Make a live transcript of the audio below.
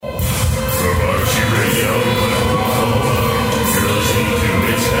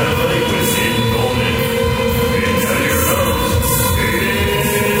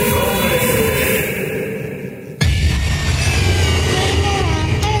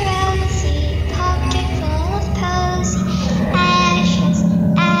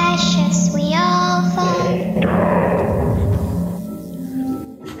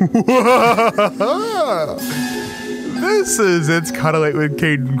This is It's Kinda Late with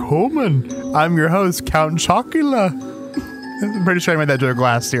Caden Coleman. I'm your host, Count Chocula. I'm pretty sure I made that joke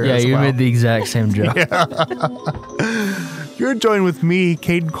last year. Yeah, as you well. made the exact same joke. You're joined with me,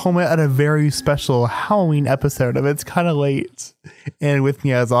 Caden Coleman, at a very special Halloween episode of It's Kinda Late. And with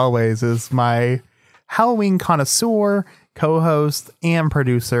me, as always, is my Halloween connoisseur, co-host, and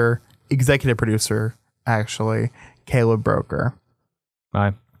producer, executive producer, actually, Caleb Broker.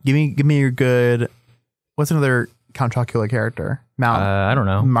 Bye. Give me your good. What's another Count Chocula character? I don't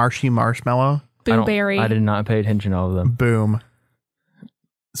know. Marshy Marshmallow. Booberry. I did not pay attention to all of them. Boom.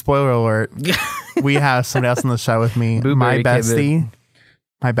 Spoiler alert. We have somebody else on the show with me. Booberry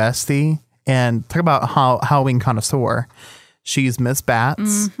My bestie. And talk about Halloween connoisseur. She's Miss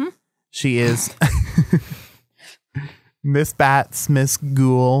Bats. Mm-hmm. She is Miss Bats, Miss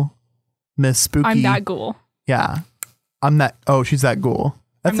Ghoul, Miss Spooky. I'm that ghoul. Yeah. I'm that. Oh, she's that ghoul.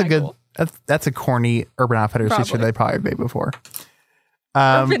 That's I'm a that good. ghoul. That's a corny Urban Outfitters Probably. t-shirt they probably made before.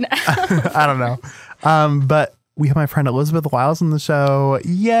 Urban I don't know. But we have my friend Elizabeth Wiles on the show.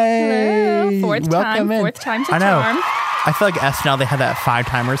 Yay! Hello. Fourth time's a I know. charm. I feel like SNL, they had that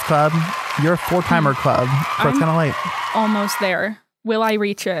 5-timers club. You're a 4-timer club, so it's kind of late. Almost there. Will I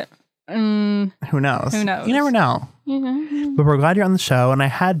reach it? Who knows? Who knows? You never know. Yeah. But we're glad you're on the show, and I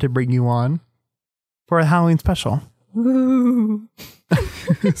had to bring you on for a Halloween special. Ooh.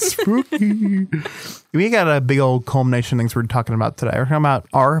 Spooky. We got a big old culmination of things we're talking about today. We're talking about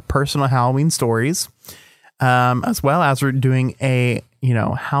our personal Halloween stories, as well as we're doing a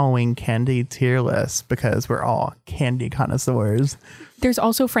Halloween candy tier list because we're all candy connoisseurs. There's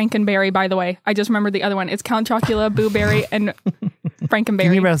also Frankenberry, by the way. I just remembered the other one. It's Count Chocula, Booberry, and Frankenberry. Give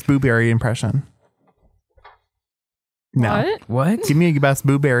me your best Booberry impression. No. What? Give me your best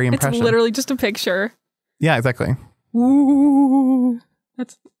Booberry impression. It's literally just a picture. Yeah, exactly. Ooh.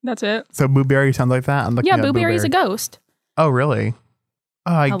 That's it. So Booberry sounds like that. I'm looking Yeah, at Booberry's a ghost. Oh, really?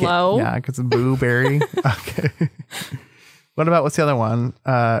 Oh, I Hello? get. Yeah, because of Booberry. Okay. What about what's the other one?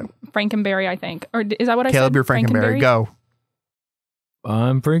 Frankenberry, I think. Or is that what I Caleb, said? you're Frankenberry. Go.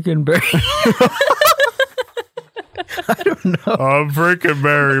 I'm Frankenberry. I don't know. I'm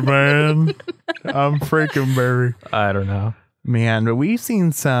Frankenberry, man. I'm Frankenberry. I don't know. Man, but we've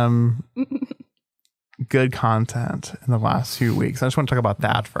seen some good content in the last few weeks. I just want to talk about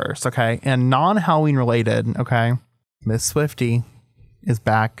that first, okay? And non-Halloween related, okay? Miss Swiftie is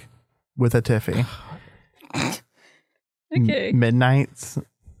back with a Tiffy. Okay. Midnight's,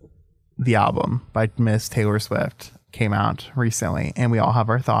 the album by Miss Taylor Swift, came out recently, and we all have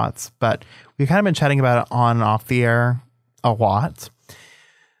our thoughts, but we've kind of been chatting about it on and off the air a lot.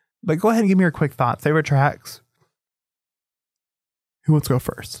 But go ahead and give me your quick thoughts. Favorite tracks? Who wants to go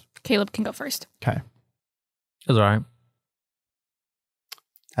first? Caleb can go first. Okay. It was all right.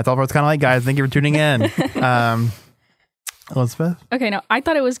 That's all for It's Kinda Late, guys. Thank you for tuning in. Elizabeth? Okay, no, I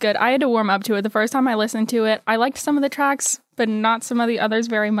thought it was good. I had to warm up to it the first time I listened to it. I liked some of the tracks, but not some of the others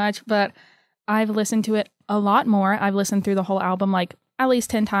very much. But I've listened to it a lot more. I've listened through the whole album like at least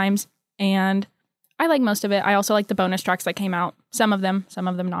 10 times, and I like most of it. I also like the bonus tracks that came out. Some of them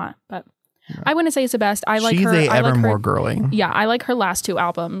not. But I wouldn't say it's the best. I like She's her. a I like Evermore her. girly. Yeah, I like her last 2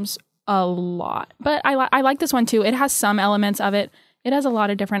 albums a lot. But I like this one too. It has some elements of it. It has a lot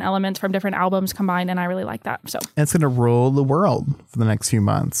of different elements from different albums combined, and I really like that. So It's going to rule the world for the next few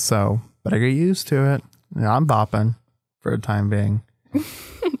months, so better get used to it. I'm bopping for the time being.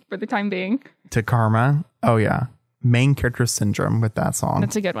 for the time being, To Karma. Oh, yeah. Main character syndrome with that song.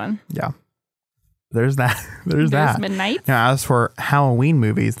 that's a good one. Yeah. There's that. There's that. Midnight. Now, as for Halloween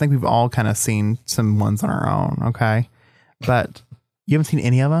movies, I think we've all kind of seen some ones on our own, okay? But you haven't seen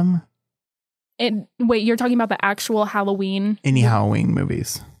any of them? Wait, you're talking about the actual Halloween? Any Halloween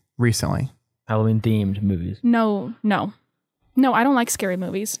movies recently? Halloween themed movies. No, I don't like scary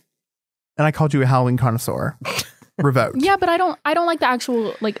movies. And I called you a Halloween connoisseur. Revoked. Yeah, but I don't like the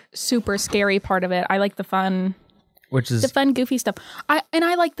actual like super scary part of it. I like the fun, Which is goofy stuff. I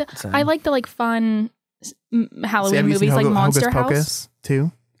like the like fun Halloween have you seen movies like Monster Hocus House. Pocus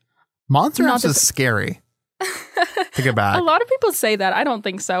too? Monster Not House the- is scary. Take it back. A lot of people say that. I don't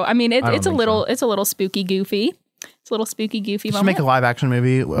think so. I mean, I don't it's a think little so. it's a little spooky goofy. It's a little spooky goofy You should moment. make a live action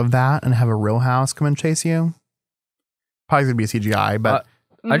movie of that and have a real house come and chase you. Probably gonna be CGI, but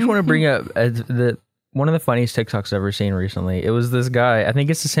I just want to bring up one of the funniest TikToks I've ever seen recently. It was this guy. I think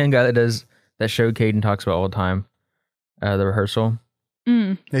it's the same guy that does that show Caden talks about all the time, The Rehearsal.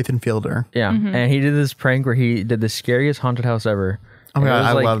 Nathan Fielder. Yeah, Mhm. and he did this prank where he did the scariest haunted house ever. Oh my And it God, was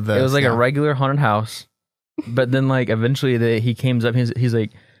I like, love this. It was like yeah. a regular haunted house, but then like eventually he comes up. He's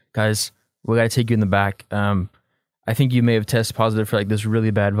like, guys, we gotta take you in the back. I I think you may have tested positive for like this really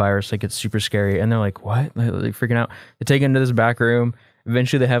bad virus. Like it's super scary. And they're like, what? Like freaking out. They take him to this back room.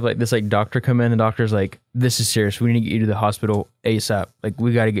 Eventually they have like this like doctor come in. The doctor's like, this is serious. We need to get you to the hospital ASAP. Like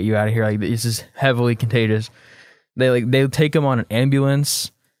we got to get you out of here. Like this is heavily contagious. They take him on an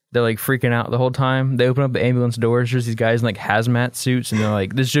ambulance. They're like freaking out the whole time. They open up the ambulance doors. There's these guys in like hazmat suits. And they're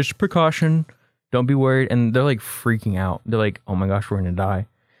like, this is just a precaution. Don't be worried. And they're like freaking out. They're like, oh my gosh, we're going to die.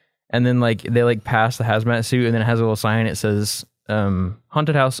 And then like they like pass the hazmat suit and then it has a little sign. It says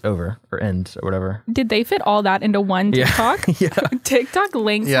haunted house over or end or whatever. Did they fit all that into one TikTok? Yeah. TikTok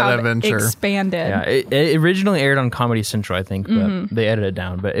links have expanded. Yeah. It originally aired on Comedy Central, I think, but they edited it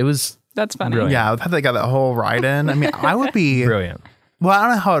down. But it was That's funny. brilliant. Yeah, the fact they got that whole ride in. I mean, I would be Brilliant. Well, I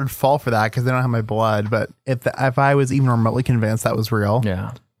don't know how I'd fall for that because they don't have my blood. But if I was even remotely convinced that was real,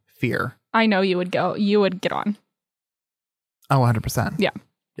 Yeah. fear. I know you would go. You would get on. Oh, 100%. Yeah.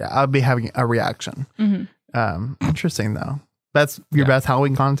 Yeah, I'd be having a reaction. Interesting, though. That's your best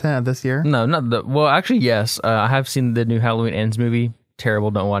Halloween content of this year? No, not the. Well, actually, yes. I have seen the new Halloween Ends movie.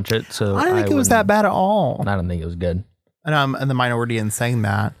 Terrible. Don't watch it. So I don't think it was that bad at all. I don't think it was good. And I'm in the minority in saying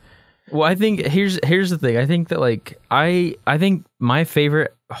that. Well, I think here's the thing. I think that like I think my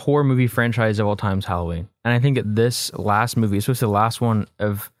favorite horror movie franchise of all time is Halloween, and I think that this last movie is supposed to be the last one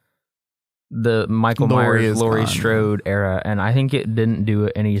of the Michael Myers, Laurie Strode era, and I think it didn't do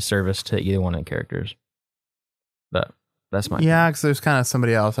any service to either one of the characters. But that's my Yeah, because there's kind of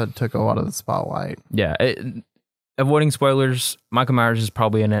somebody else that took a lot of the spotlight. yeah. Avoiding spoilers, Michael Myers is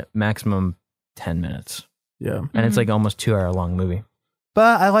probably in it maximum 10 minutes, Yeah. and it's like almost 2-hour long movie.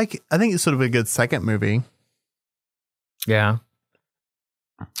 But I think it's sort of a good second movie. Yeah.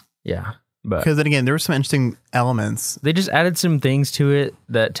 Yeah. But Because then again, there were some interesting elements. they just added some things to it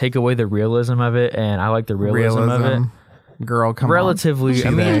that take away the realism of it, and I like the realism of it. Girl, come Relatively,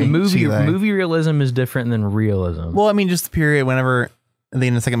 on. I mean, She, they. movie realism is different than realism. Well, I mean, just the period whenever at the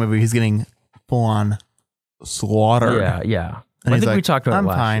end of the second movie, he's getting full on slaughtered. Yeah. And I he's think we like, talked about I'm it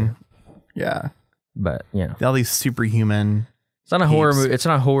last fine. year, Yeah. but you know, All these superhuman. it's not a horror Heaps. movie. It's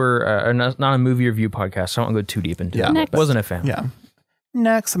not a horror, or not a movie review podcast. So I won't go too deep into it. Next. Wasn't a fan. Yeah.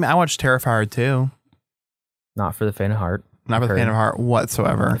 Next, I mean, I watched Terrifier too. Not for the faint of heart. Not for the Heard. faint of heart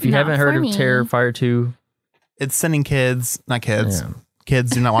whatsoever. If you Not haven't heard for of me. Terrifier 2, It's sending kids, not kids. Yeah.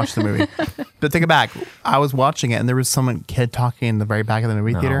 Kids do not watch the movie. But take it back. I was watching it and there was some kid talking in the very back of the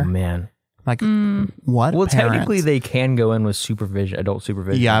movie oh theater. man. Like, what? Well, parents? technically they can go in with supervision, adult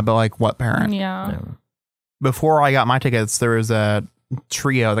supervision. Yeah, but like, what parent? Yeah. Yeah. Before I got my tickets, there was a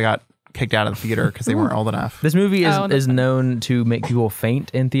trio that got kicked out of the theater because they weren't old enough. This movie Oh, is known to make people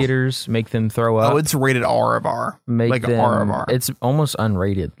faint in theaters, make them throw up. Oh, it's rated R of R. make like them, R of R. It's almost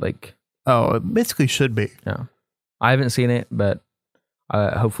unrated. Like, Oh, it basically should be. yeah, I haven't seen it, but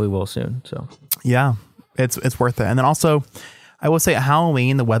hopefully will soon. So Yeah, it's worth it. And then also, I will say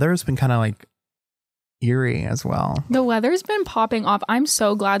Halloween, the weather has been kind of like eerie as well. The weather's been popping off. I'm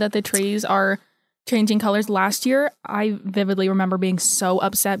so glad that the trees are changing colors. Last year, I vividly remember being so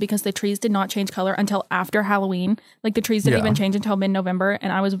upset because the trees did not change color until after Halloween. Like the trees didn't Yeah. even change until mid-November,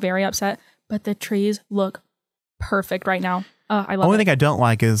 and I was very upset. But the trees look perfect right now. I love Only it. thing I don't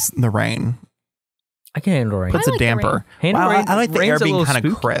like is the rain. I can handle rain. Puts I a like the damper. rain. Well, Rain- I like the air rain's a being little kind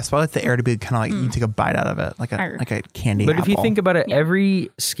of spooky. crisp. I like the air to be kind of like you take a bite out of it, like Arr. a candy. But if you apple. think about it, Yeah. every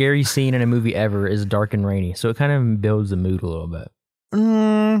scary scene in a movie ever is dark and rainy, so it kind of builds the mood a little bit.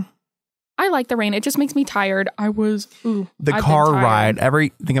 I like the rain. It just makes me tired. the I've been car tired.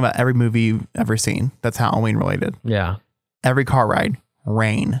 ride, think about every movie you've ever seen that's Halloween related. Yeah, Every car ride,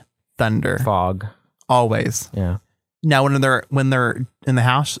 rain, thunder, fog. always. Yeah, Now when they're in the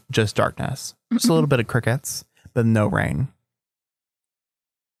house, just darkness, just a little bit of crickets, but no rain.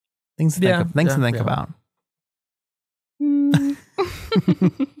 Things to think yeah. about. Mm.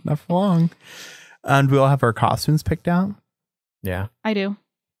 Not for long. And we all have our costumes picked out. yeah. I do.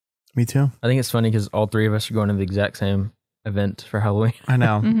 Me too. I think it's funny because all three of us are going to the exact same event for Halloween. I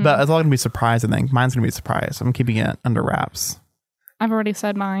know, Mhm. but it's all gonna be a surprise. I think mine's gonna be a surprise. I'm keeping it under wraps. I've already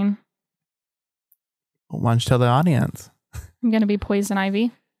said mine. Why don't you tell the audience? I'm going to be Poison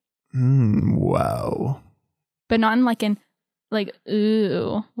Ivy, Whoa. but not in like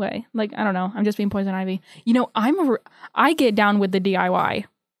ooh way. Like, I don't know. I'm just being Poison Ivy. You know, I get down with the DIY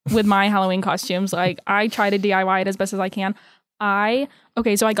with my Halloween costumes. Like, I try to DIY it as best as I can.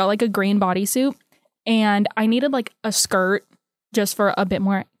 So I got like a green bodysuit and I needed like a skirt just for a bit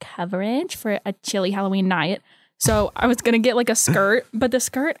more coverage for a chilly Halloween night. So I was going to get like a skirt, but the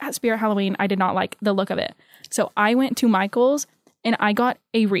skirt at Spirit Halloween, I did not like the look of it. So I went to Michael's and I got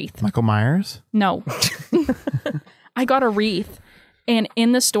a wreath. Michael Myers? No. I got a wreath. And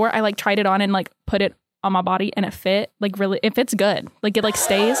in the store, I like tried it on and like put it on my body and it fit. Like really, it fits good. Like it like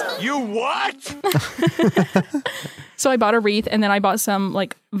stays. You what? So I bought a wreath and then I bought some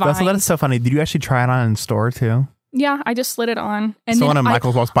like vines. That is so funny. Did you actually try it on in store too? Yeah, I just slid it on. And So then when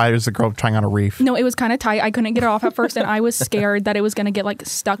Michael's walks by, there's a girl trying on a reef. No, it was kind of tight. I couldn't get it off at first and I was scared that it was going to get like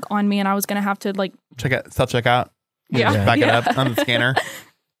stuck on me and I was going to have to like. Self checkout. Yeah. Back Yeah. it up on the scanner.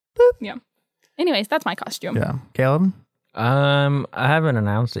 Yeah. Anyways, that's my costume. Yeah. Caleb? I haven't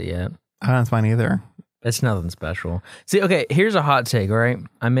announced it yet. I don't know, it's mine either. It's nothing special. See, okay, here's a hot take, all right?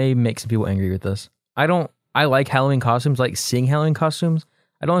 I may make some people angry with this. I like Halloween costumes, like seeing Halloween costumes.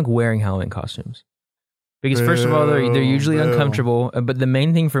 I don't like wearing Halloween costumes. Because first of all, they're usually Boo. uncomfortable. But the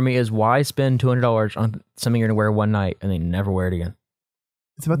main thing for me is why spend $200 on something you're going to wear one night and then never wear it again?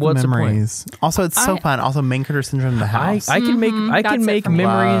 It's about What's the the point? memories. Also, it's so fun. Also, main character syndrome in the house. I can make Mhm, I that's can it make for me.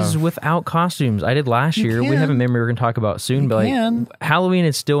 memories Love. without costumes. I did last You year. We have a can. memory we're going to talk about soon. But can. like Halloween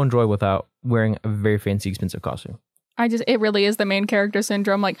is still enjoyable without wearing a very fancy, expensive costume. It really is the main character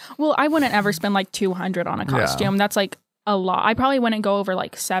syndrome. Like, well, I wouldn't ever spend like 200 on a costume. That's like a lot. I probably wouldn't go over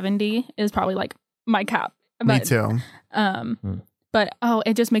like 70 is probably like my cap. Me But, too. But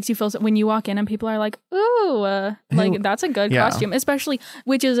it just makes you feel when you walk in and people are like, ooh, like that's a good Yeah. costume, especially,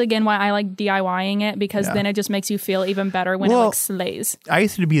 which is again why I like DIYing it because Yeah. then it just makes you feel even better when it Well, like slays. I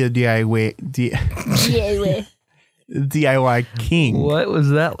used to be the DIY king. What was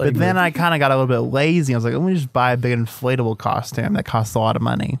that like? But then I kind of got a little bit lazy. I was like, let me just buy a big inflatable costume that costs a lot of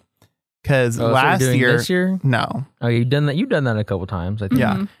money. Because that's what you're last doing year, this year? no, Oh, you've done that. You've done that a couple times. I think.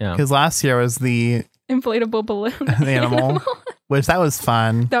 yeah, Yeah. because last year was the Inflatable balloon. animal, which that was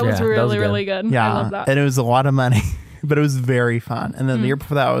fun. That was Yeah, that was really, good. really good. Yeah, I love that. and it was a lot of money, but it was very fun. And then the year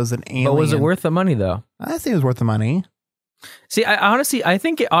before that was an alien. But was it worth the money though? I think it was worth the money. See, I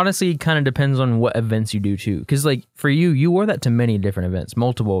think it honestly kind of depends on what events you do too. Because like for you wore that to many different events,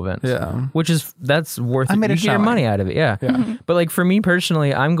 multiple events. Yeah. That's worth I it. made You a get your showing. money out of it. Yeah. Yeah. But like for me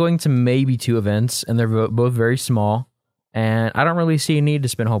personally, I'm going to maybe 2 events, and they're both very small, and I don't really see a need to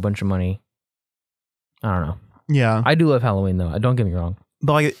spend a whole bunch of money. I don't know. Yeah. I do love Halloween though. Don't get me wrong.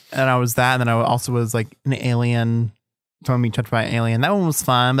 But like, and I was that, and then I also was like an alien, throwing me touched by an alien. That one was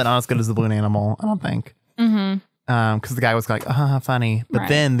fun, but not as good as the balloon animal, I don't think. Mm-hmm. Because the guy was like, funny. But Right.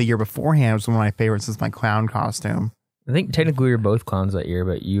 then the year beforehand was one of my favorites, is my clown costume. I think technically we were both clowns that year,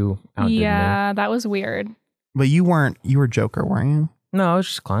 but you outdid me. Yeah, that was weird. But you weren't, you were Joker, weren't you? No, I was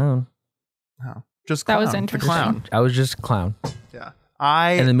just clown. No. Just That clown. was The interesting. clown. I was just clown. Yeah.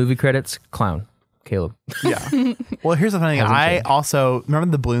 And the movie credits, clown. Caleb. Yeah. Well, here's the funny thing. Hasn't I changed. also,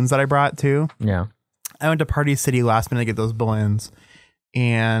 remember the balloons that I brought too? Yeah. I went to Party City last minute to get those balloons.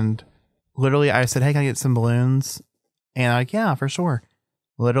 And literally I said, hey, can I get some balloons? And I'm like, yeah, for sure.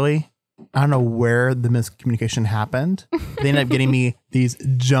 Literally, I don't know where the miscommunication happened. They ended up getting me these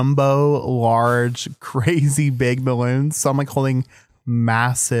jumbo, large, crazy big balloons. So I'm like holding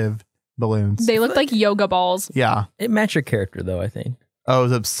massive balloons. They looked like yoga balls. Yeah. It matched your character though, I think. Oh, it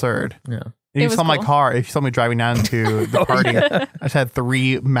was absurd. Yeah. If you was saw my cool. car, if you saw me driving down to the party, I just had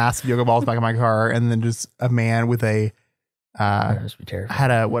 3 massive yoga balls back in my car, and then just a man with a That must be terrifying.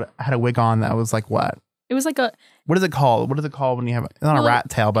 had a wig on that was like what? It was like What is it called? What is it called when you have not Well, a rat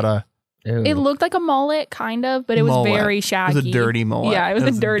tail, but a Ew. it looked like a mullet, kind of, but it was mullet. very It shaggy. was a dirty mullet. Yeah, it was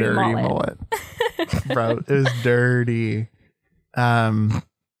a dirty mullet. mullet. Bro, it was dirty.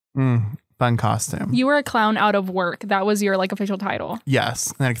 Fun costume. You were a clown out of work. That was your like official title.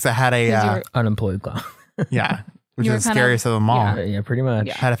 Yes, because I had 'Cause you a were- Unemployed clown. yeah, which You is were the kind of- scariest of them all. yeah. Yeah, pretty much.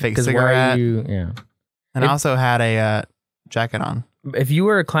 Yeah. Had a fake Because why cigarette, are you? Yeah. and I also had a jacket on. If you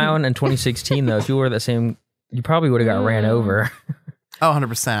were a clown in 2016, though, if you were that same, you probably would have got ran over. Oh,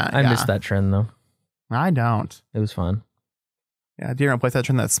 100%. I missed that trend though. I don't. It was fun. Yeah, do you replace that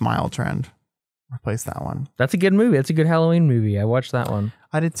trend? That smile trend. Replace that one. That's a good movie. That's a good Halloween movie. I watched that one.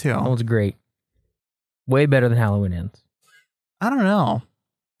 I did too. That one's great. Way better than Halloween Ends. I don't know.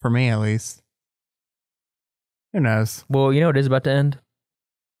 For me, at least. Who knows? Well, you know it is about to end.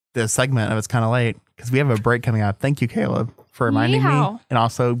 This segment of It's Kind of Late, because we have a break coming up. Thank you, Caleb, for reminding me Yeehaw. and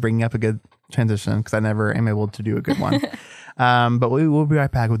also bringing up a good transition, because I never am able to do a good one. But we will be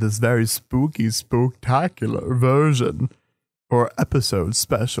right back with this very spooky, spooktacular version or episode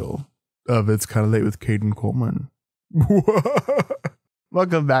special of It's Kind of Late with Caden Coleman.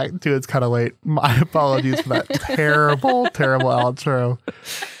 Welcome back to It's Kind of Late. My apologies for that terrible, terrible outro.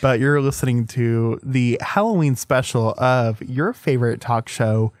 But you're listening to the Halloween special of your favorite talk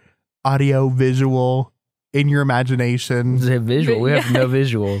show, audio, visual, in your imagination, It's a visual. We have no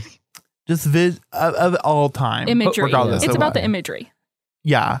visuals. just of all time. Imagery. regardless It's of about what. the imagery.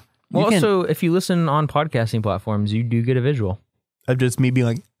 Yeah. Well, You can- also, if you listen on podcasting platforms, you do get a visual. of just me being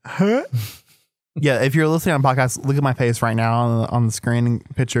like, huh? Yeah, if you're listening on podcast, look at my face right now on the screen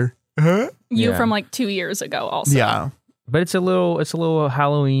picture. You Yeah. from like 2 years ago also. Yeah. But it's a little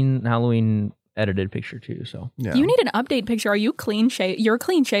Halloween edited picture too. So Yeah. You need an update picture. Are you clean shaven? You're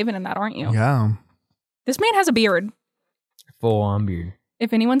clean shaven in that, aren't you? Yeah. This man has a beard. full on beard.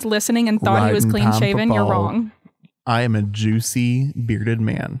 If anyone's listening and thought he was Right in clean time shaven, for you're fall. wrong. I am a juicy bearded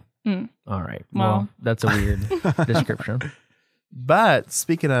man. All right. Well. Well, that's a weird description. But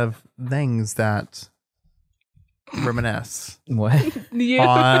speaking of things that reminisce What? Yeah.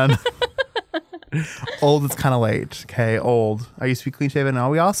 on old, it's kind of late. Okay, old. I used to be clean shaven. Now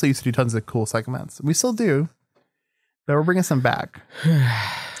we also used to do tons of cool segments. We still do, but we're bringing some back.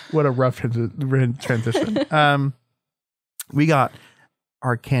 What a rough transition. We got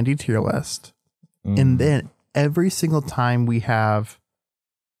our candy tier list, and then every single time we have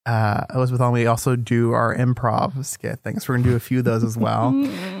Elizabeth on, we also do our improv skit things. We're gonna do a few of those as well.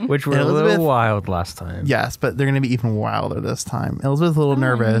 Which were And a Elizabeth- little wild last time. Yes, but they're gonna be even wilder this time. Elizabeth's a little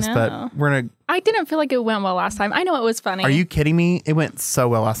nervous, no. but we're gonna. I didn't feel like it went well last time. I know it was funny. Are you kidding me? It went so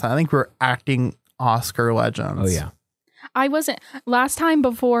well last time. I think we're acting Oscar legends. Oh yeah. I wasn't last time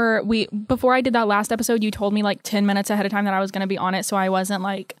before I did that last episode. You told me like 10 minutes ahead of time that I was going to be on it, so I wasn't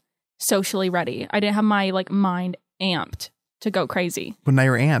like socially ready. I didn't have my like mind amped to go crazy. But now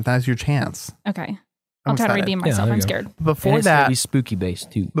you're amped. Now's your chance. Okay, I'm I'll try to excited. redeem Yeah, myself. there I'm you go. scared. Before And it's gonna that, be spooky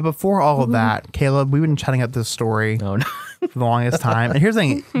based too. but before all of that, Caleb, we've been chatting up this story Oh no. for the longest time. And here's the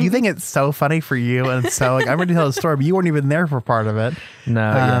thing: you think it's so funny for you, and so like I'm ready to tell the story, but you weren't even there for part of it. No.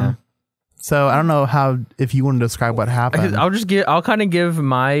 Yeah. So I don't know if you want to describe what happened. I'll kind of give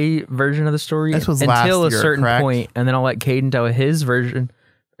my version of the story This was until last a year, certain correct? point, and then I'll let Caden tell his version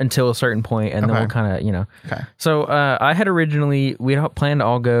until a certain point, and then Okay. we'll kind of, Okay. So I had originally we had planned to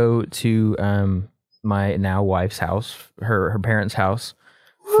all go to my now wife's house, her parents' house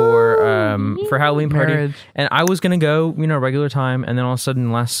for Halloween party, Marriage. and I was gonna go, regular time, and then all of a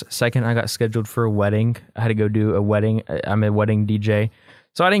sudden, last second, I got scheduled for a wedding. I had to go do a wedding. I'm a wedding DJ,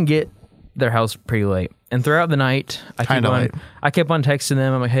 so I didn't get their house pretty late. And throughout the night, I kept on texting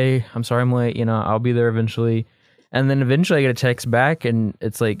them. I'm like, hey, I'm sorry I'm late. I'll be there eventually. And then eventually I get a text back and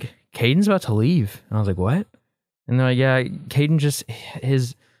it's like, Caden's about to leave. And I was like, what? And they're like, yeah, Caden just,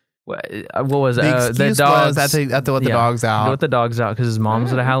 what was it? The excuse the dogs. was I have to let the dogs out. Let the dogs out because his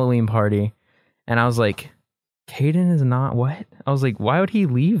mom's at a Halloween party. And I was like, Caden is not what? I was like, why would he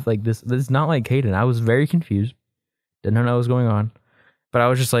leave like this? This is not like Caden. I was very confused. Didn't know what was going on. But I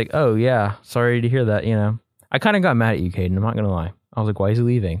was just like, oh, yeah, sorry to hear that, I kind of got mad at you, Caden. I'm not going to lie. I was like, why is he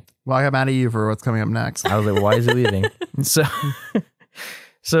leaving? Well, I got mad at you for what's coming up next. I was like, why is he leaving?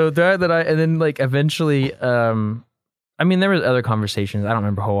 So throughout that, and then like eventually, there was other conversations. I don't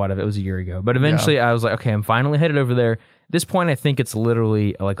remember a whole lot of it. It was a year ago. But eventually I was like, okay, I'm finally headed over there. At this point, I think it's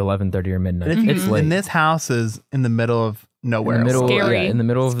literally like 11:30 or midnight. It's late. And this house is in the middle of nowhere. in the middle, Scary. in the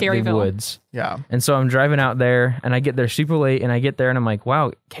middle of the Scaryville. woods. Yeah. And so I'm driving out there and I get there super late and I get there and I'm like,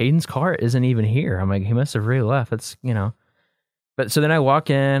 wow, Caden's car isn't even here. I'm like, he must have really left. It's, But so then I walk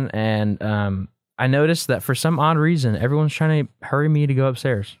in and I noticed that for some odd reason, everyone's trying to hurry me to go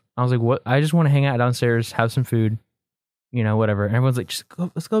upstairs. I was like, what? I just want to hang out downstairs, have some food, whatever. And everyone's like, just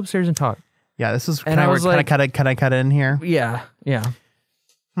go, let's go upstairs and talk. Yeah, this is And I was like- can I cut in here? Yeah. Yeah.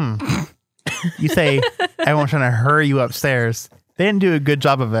 You say everyone's trying to hurry you upstairs. They didn't do a good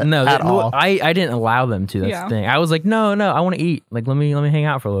job of it No, at all. I didn't allow them to. That's Yeah. the thing. I was like, no, I want to eat. Like, let me hang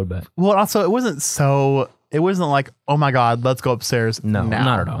out for a little bit. Well, also, it wasn't like, oh my God, let's go upstairs. No, now.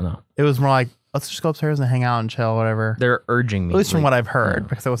 not at all. No, It was more like, let's just go upstairs and hang out and chill, whatever. they're urging me. At least from like, what I've heard,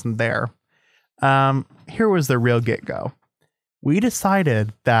 because I wasn't there. Here was the real get-go. We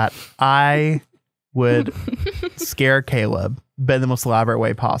decided that I would scare Caleb, but in the most elaborate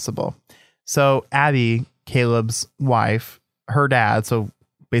way possible. So Abby, Caleb's wife, her dad, so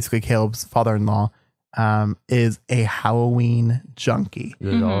basically Caleb's father-in-law, is a Halloween junkie. It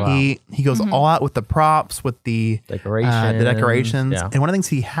was all out. He goes all out with the props, with the decorations. Yeah. And one of the things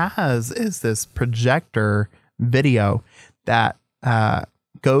he has is this projector video that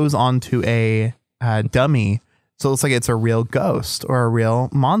goes onto a dummy. So it looks like it's a real ghost or a real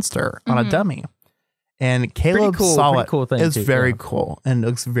monster on a dummy. And Caleb saw pretty it. cool thing It's too, very yeah. cool and it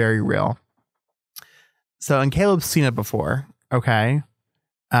looks very real. So, and Caleb's seen it before. Okay.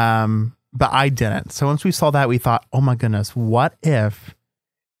 But I didn't. So once we saw that, we thought, oh my goodness, what if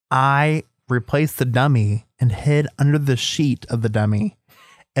I replaced the dummy and hid under the sheet of the dummy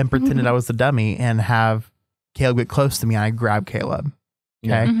and pretended I was the dummy and have Caleb get close to me and I grab Caleb.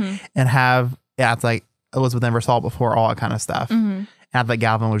 Okay. And have, it's like Elizabeth never saw it before, all that kind of stuff. And I thought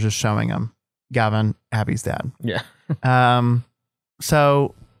Gavin was just showing him. Gavin, Abby's dad. Yeah.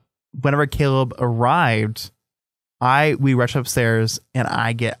 So whenever Caleb arrived, we rush upstairs and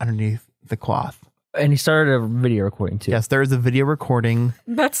I get underneath the cloth. And he started a video recording too. Yes, there is a video recording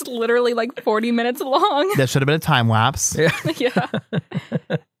That's literally like 40 minutes long. that should have been a time lapse. Yeah. Yeah.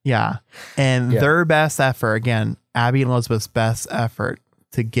 Yeah. And their best effort, again, Abby and Elizabeth's best effort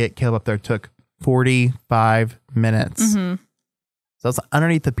to get Caleb up there took 45 minutes. Mm-hmm. So I was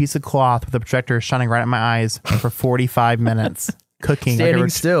underneath a piece of cloth with a projector shining right at my eyes for 45 minutes, cooking Standing like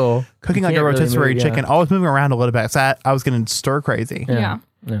a, still. cooking You like a can't really rotisserie move, chicken. I was moving around a little bit. So I was getting stir crazy. Yeah.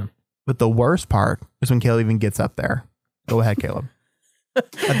 Yeah. But the worst part is when Caleb even gets up there. Go ahead, Caleb.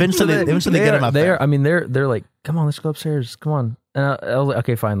 Eventually they get him up there. I mean, they're like, come on, let's go upstairs. Come on. And I was like,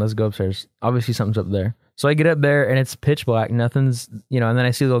 okay, fine, let's go upstairs. Obviously, something's up there. So I get up there and it's pitch black. Nothing's, and then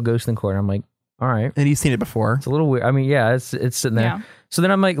I see a little ghost in the corner. I'm like, all right. And you've seen it before. It's a little weird. I mean, yeah, it's sitting there. Yeah. So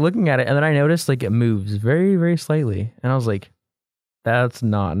then I'm like looking at it and then I noticed like it moves very, very slightly. And I was like, that's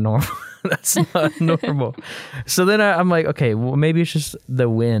not normal. That's not normal. So then I'm like, okay, well, maybe it's just the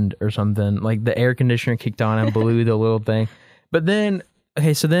wind or something. Like the air conditioner kicked on and blew the little thing. But then,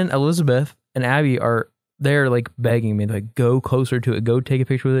 okay, so then Elizabeth and Abby they're like begging me, like, go closer to it, go take a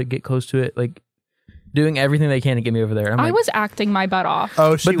picture with it, get close to it, like doing everything they can to get me over there. I'm I like, was acting my butt off.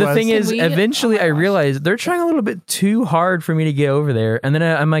 Oh, she but the was. thing is, Can we- eventually oh my I gosh. realized they're trying a little bit too hard for me to get over there. And then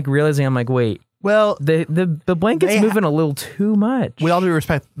I'm like realizing, I'm like, wait, well, the blanket's They- moving a little too much. with all due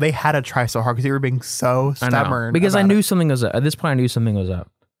respect, they had to try so hard because you were being so I know. stubborn. Because I about knew it. something was up. At this point, I knew something was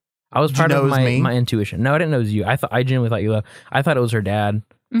up. I was Did you part know of it was me? my intuition. No, I didn't know it was you. I genuinely thought you left. I thought it was her dad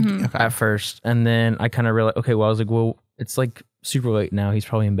Mhm. Okay. at first. And then I kind of realized, okay, well, I was like, well, it's like super late now. He's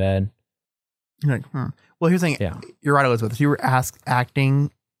probably in bed. You're like, Well, here's the thing. Yeah. You're right, Elizabeth. You were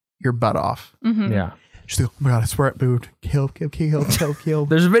acting your butt off. Mhm. Yeah. She's like, oh my God, I swear it moved. Kill.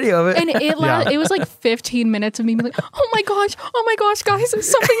 There's a video of it. And it was like 15 minutes of me being like, oh my gosh, guys,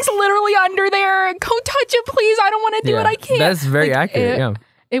 something's literally under there. Go touch it, please. I don't want to do it. I can't. That's very Like, accurate. it- Yeah.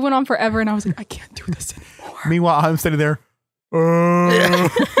 It went on forever, and I was like, I can't do this anymore. Meanwhile, I'm sitting there.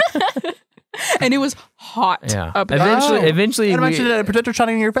 And it was hot. Yeah. Up there. Eventually, And I mentioned a projector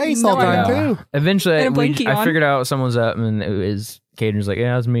shining in your face all the No, I time, know. too. Eventually, And a blankie I on. figured out someone's up, and it was Caden's like,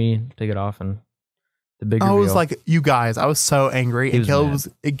 yeah, it was me. Take it off, and the big I was reveal. like, you guys, I was so angry. He And was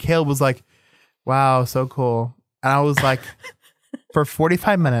Caleb was like, wow, so cool. And I was like, for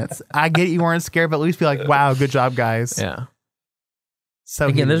 45 minutes, I get you weren't scared, but at least be like, wow, good job, guys. yeah. So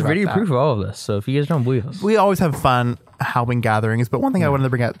Again, heated there's about video that. proof of all of this. So if you guys don't believe us, We always have fun Halloween gatherings, but one thing I wanted to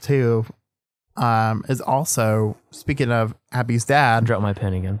bring up too is also, speaking of Abby's dad, drop my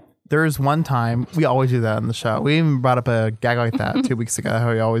pen again. there's one time, we always do that on the show. We even brought up a gag like that 2 weeks ago,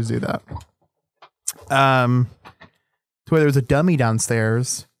 how we always do that. To where there was a dummy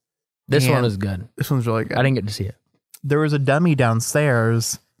downstairs. This And one is good. This one's really good. I didn't get to see it. There was a dummy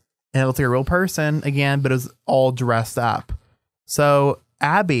downstairs and it looked like a real person again, but it was all dressed up. So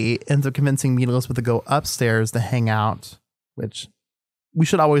Abby ends up convincing me and Elizabeth to go upstairs to hang out, which we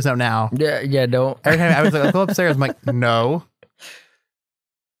should always know now. Yeah, don't. Every time I was like, go upstairs, I'm like, no.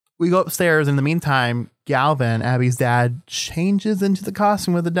 We go upstairs. In the meantime, Galvin, Abby's dad, changes into the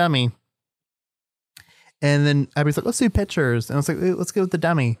costume with the dummy. And then Abby's like, let's do pictures. And I was like, let's go with the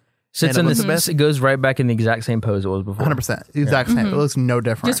dummy. Sits And in Elizabeth- this. It goes right back in the exact same pose it was before. 100%. The exact same. It looks no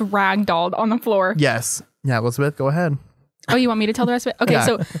different. Just ragdolled on the floor. Yes. Yeah, Elizabeth, go ahead. Oh, you want me to tell the rest of it? Okay,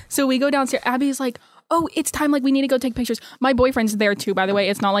 Yeah. so we go downstairs. Abby's like, oh, it's time. Like, we need to go take pictures. My boyfriend's there too, by the way.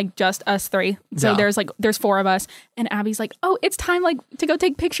 It's not like just us three. So Yeah. there's 4 of us. And Abby's like, oh, it's time like to go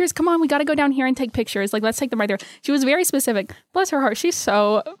take pictures. Come on, we got to go down here and take pictures. Like, let's take them right there. She was very specific. Bless her heart. She's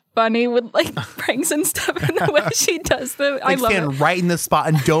so funny with like pranks and stuff and the way she does them. I Like, love it. stand right in this spot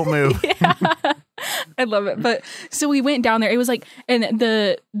and don't move. I love it. But so we went down there. It was like, and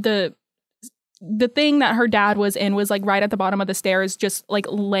the thing that her dad was in was like right at the bottom of the stairs, just like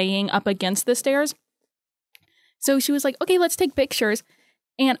laying up against the stairs. So she was like, okay, let's take pictures.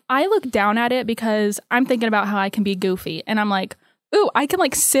 And I look down at it because I'm thinking about how I can be goofy. And I'm like, ooh, I can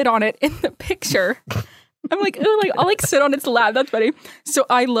like sit on it in the picture. I'm like, ooh, like I'll like sit on its lap. That's funny. So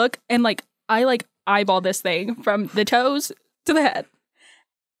I look and like, I like eyeball this thing from the toes to the head.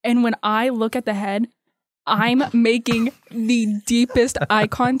 And when I look at the head, I'm making the deepest eye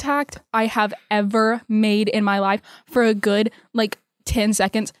contact I have ever made in my life for a good like 10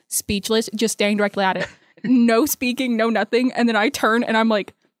 seconds, speechless, just staring directly at it. No speaking, no nothing. And then I turn and I'm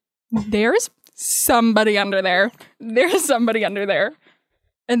like, there's somebody under there. There's somebody under there.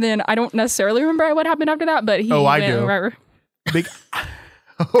 And then I don't necessarily remember what happened after that, but he Oh, I went do. right- Big.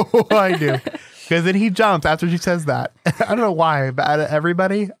 Oh, I do. Because then he jumps after she says that. I don't know why, but out of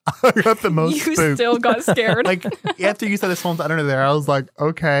everybody, I got the most You spooked. still got scared. Like after you said this one's under there, I was like,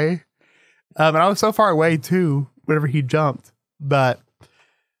 okay. And I was so far away too, whenever he jumped. But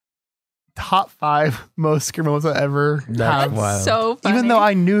top 5 most scary moments I ever That's have. wild. so funny. Even though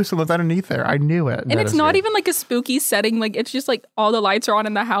I knew someone's underneath there, I knew it. and That it's is not good. even like a spooky setting. Like it's just like all the lights are on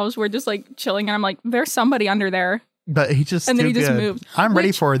in the house. We're just like chilling, and I'm like, there's somebody under there. But he just And then too he just good. moved. I'm ready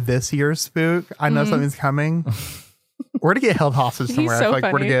Which- for this year's spook. I know something's coming. We're gonna get held hostage He's somewhere. I so feel like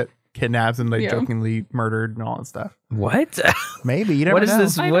we're funny. gonna get kidnapped and like Yeah. jokingly murdered and all that stuff. What? Maybe you never What is know.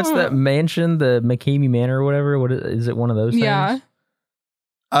 this? I What's don't that know. mansion? The McCamey Manor or whatever? What is it? One of those things? Yeah.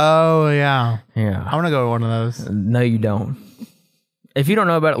 Oh yeah, I Yeah. want to go to one of those. No, you don't. If you don't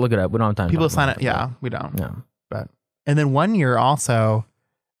know about it, look it up. We don't have time. to People talk sign about up. Yeah, we don't. Yeah. But and then one year also,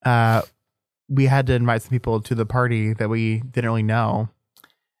 we had to invite some people to the party that we didn't really know,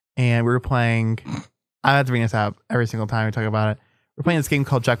 and we were playing. I have to bring this up every single time we talk about it. We're playing this game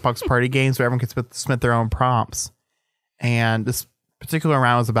called Jackbox Party Games, where everyone can submit their own prompts, and this particular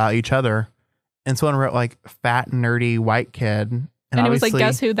round was about each other. And someone wrote like fat nerdy white kid, And it was like, obviously-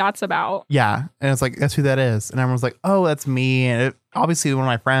 guess who that's about? Yeah. And it's like, guess who that is? And everyone was like, oh, that's me. And it, obviously, one of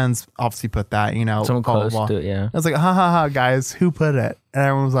my friends obviously put that, you know, Someone blah, blah, close blah. to it. Yeah. I was like, ha ha ha, guys, who put it? And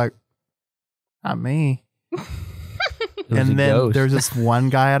everyone was like, not me. It was a And then ghost. there was this one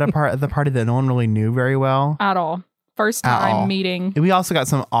guy at the party that no one really knew very well. At all. First At time all. meeting. And we also got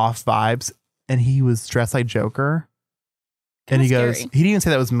some off vibes, and he was dressed like Joker. And Kinda he goes, scary. he didn't even say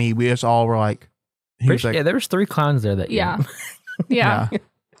that was me. We just all were like, he was like, yeah, there was 3 clowns there that Yeah. year. Yeah. yeah.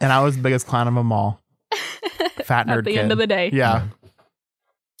 And I was the biggest clown of them all. Fat nerd At the kid. end of the day. Yeah.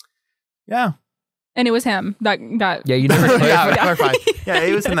 Yeah. And it was him that Yeah, you never Yeah, clarified. clarified. Yeah,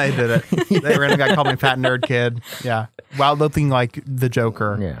 it was him that did it. They random guy called me fat nerd kid. Yeah. While looking like the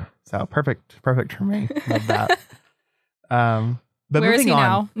Joker. Yeah. So perfect for me. Love that. But Where is moving he on,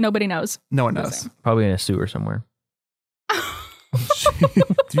 now? Nobody knows. no one knows. Probably in a sewer somewhere.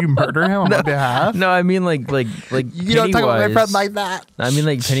 Do you murder him on my behalf? No, I mean like You don't talk about my Pennywise. friend like that. I mean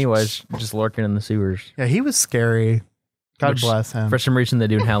like Pennywise just lurking in the sewers. Yeah, he was scary. God Which, bless him. For some reason they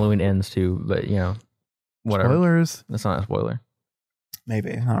do in Halloween Ends too, but you know, whatever. Spoilers. That's not a spoiler.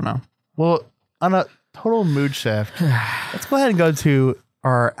 Maybe. I don't know. Well, on a total mood shift, let's go ahead and go to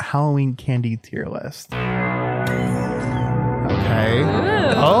our Halloween candy tier list. Okay. Ooh.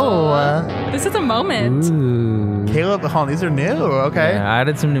 Oh, This is a moment. Ooh. Caleb, hold on, these are new. Okay. Yeah, I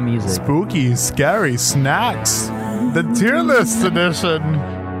added some new music. Spooky, scary snacks. The tier list edition.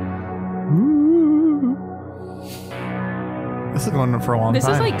 Ooh. This is going on for a long This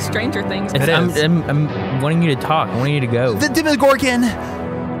time. is like Stranger Things. It's, It is. I'm wanting you to talk. I want you to go. the Demogorgon.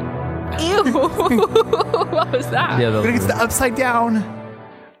 Ew. What was that? Yeah, We're gonna get to the upside down.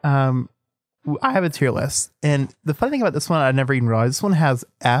 I have a tier list, and the funny thing about this one, I never even realized this one has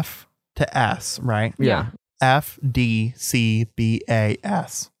F to S, right? yeah. F D C B A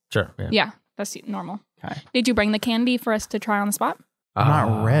S. Sure. Yeah. Yeah, that's normal. Okay. Did you bring the candy for us to try on the spot? I'm not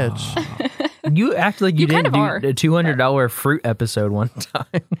Ah. rich. You act like you, You kind didn't of do are. a $200 fruit episode one time.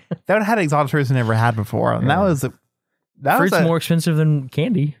 That would have had exotic fruits I never had before, and that Yeah. was Fruit's more expensive than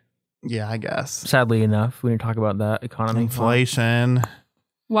candy. Yeah, I guess. Sadly enough, we didn't talk about that economy. Inflation.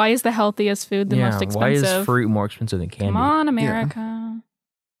 Why is the healthiest food the most Why expensive? is fruit more expensive than candy? Come on, America.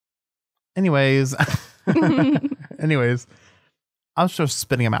 Anyways, anyways, I was just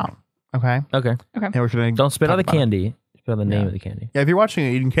spitting them out. Okay, Okay. and we're gonna Don't spit talk out the about it. candy. Spit out the name Yeah. of the candy. Yeah, if you're watching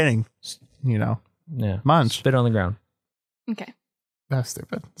it, Eating Kidding, you know, Yeah. munch. Spit on the ground. Okay. That's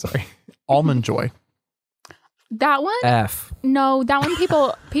stupid. Sorry. Almond Joy. That one? F. No, that one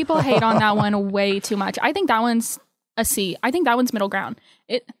people hate on that one way too much. I think that one's a C. I think that one's middle ground.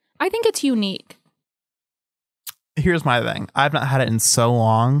 I think it's unique. Here's my thing. I've not had it in so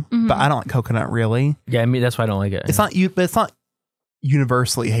long, but I don't like coconut really. Yeah, I mean that's why I don't like it. It's not but it's not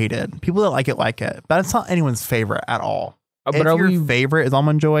universally hated. People that like it, but it's not anyone's favorite at all. But if are your we favorite is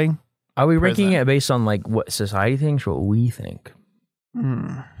Almond Joy, ranking prison. it based on like what society thinks or what we think?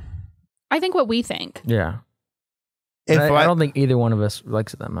 I think what we think. Yeah. if I don't think either one of us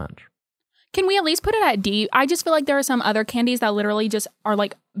likes it that much. Can we at least put it at D? I just feel like there are some other candies that literally just are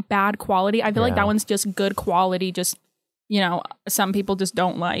like bad quality. I feel like Yeah. that one's just good quality. Just, some people just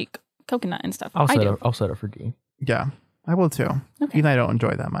don't like coconut and stuff. I'll I do. set it for D. yeah, I will too. Okay. Even though I don't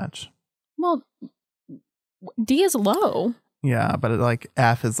enjoy that much. Well, D is low. Yeah, but like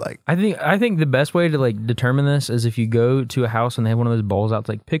F is like I think the best way to like determine this is if you go to a house and they have one of those bowls out, it's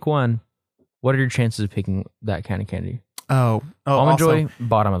like pick one. What are your chances of picking that kind of candy? oh Almond also, Joy,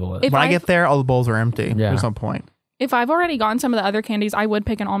 bottom of the list. If when I I- get there, all the bowls are empty. Yeah. There's no point. If I've already gotten some of the other candies, I would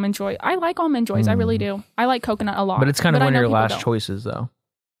pick an Almond Joy. I like Almond Joys. I really do. I like coconut a lot. But it's kind of I one of know your people last don't. choices, though.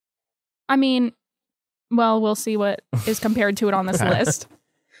 I mean, well, we'll see what is compared to it on this Okay. list.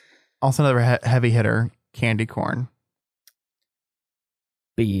 Also, another heavy hitter, candy corn.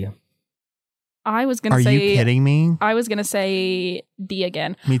 B. I was gonna Are say. you kidding me? I was gonna say D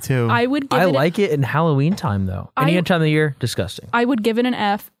again. Me too. I would. Give I it like it in Halloween time, though. Any time of the year, disgusting. I would give it an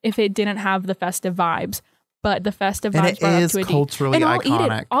F if it didn't have the festive vibes. But the festive And vibes it brought up is to a D. culturally And I'll eat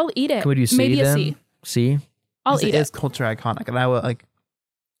iconic. it. I'll eat it. Can we do C Maybe then? a C. C? I'll it eat is it. culturally iconic, and I would like.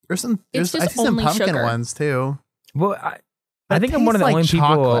 There's some. It's There's, I just see some only pumpkin sugar. ones too. Well, I It think I'm one of the tastes only like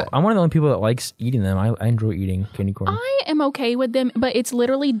people. chocolate. I'm one of the only people that likes eating them. I enjoy eating candy corn. I am okay with them, but it's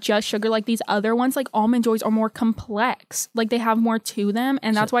literally just sugar. Like these other ones, like Almond Joys, are more complex. Like they have more to them,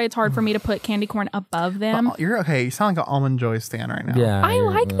 and that's why it's hard for me to put candy corn above them. You're okay. You sound like an Almond Joy stand right now. Yeah, I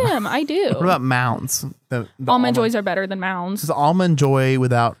like them. I do. What about Mounds? The Almond Joys are better than Mounds. Because Almond Joy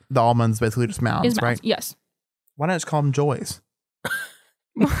without the almonds, basically just Mounds, Is Mounds? right? Yes. Why not just call them Joys?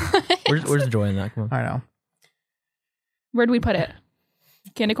 Where's the joy in that? Come on. I know. Where'd we put it?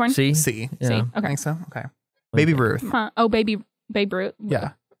 C. Candy corn. C. C. Yeah. I Okay. think so. Okay. Baby Ruth. Huh. Oh, Babe Ruth.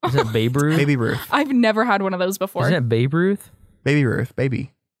 Yeah. Is it Babe Ruth? Baby Ruth. I've never had one of those before. Isn't it Babe Ruth? Baby Ruth.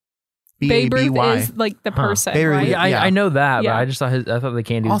 Baby. Babe Ruth B-A-B-Y. is like the Huh. person, Babe Ruth, right? yeah. I know that, Yeah. but I just thought I thought the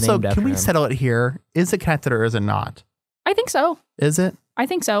candy was Also, named after can we him. settle it here? Is it connected or is it not? I think so. Is it? I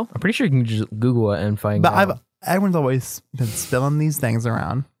think so. I'm pretty sure you can just Google it and find But out. everyone's always been spilling these things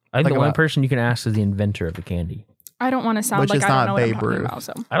around. I think like the only about- person you can ask is the inventor of the candy. I don't want to sound Which like is I don't not know what I'm Babe talking Ruth. about.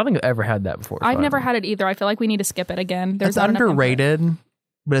 So I don't think I've ever had that before. so I've I never don't had it either. I feel like we need to skip it again. There's It's not enough info. underrated,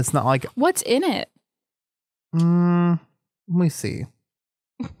 but it's not like. What's in it? Let me see.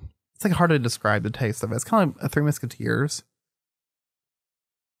 It's like hard to describe the taste of it. It's kind of like a Three Musketeers.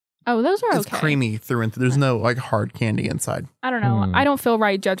 Oh, those are It's okay. creamy through and through. There's no like hard candy inside. I don't know. Hmm. I don't feel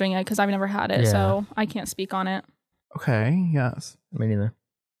right judging it because I've never had it, Yeah. so I can't speak on it. Okay. Yes. Me neither.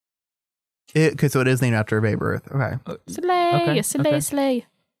 Okay, so it is named after Babe Ruth. Okay. Slay, Okay, slay, okay. slay.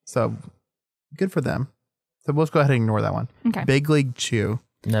 So good for them. So we'll just go ahead and ignore that one. Okay. Big League Chew.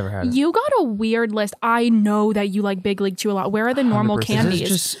 Never had it. You got a weird list. I know that you like Big League Chew a lot. Where are the normal 100%. candies?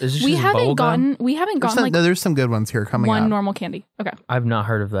 Is this we just haven't bubble gum? gotten like There's some good ones here coming one up. normal candy. Okay. I've not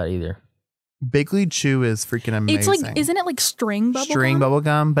heard of that either. Big League Chew is freaking amazing. It's like, isn't it like string bubble string gum? bubble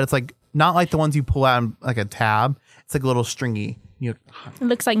gum, but it's like not like the ones you pull out in like a tab. It's like a little stringy. It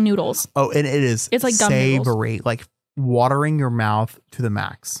looks like noodles. Oh, and it is. It's like gum noodles. savory, like watering your mouth to the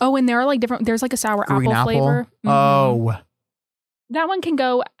max. Oh, and there are like different. There's like a sour Green apple flavor. Mhm. Oh, That one can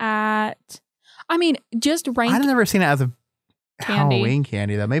go at. I mean, just rank. I've never seen it as a Candy. Halloween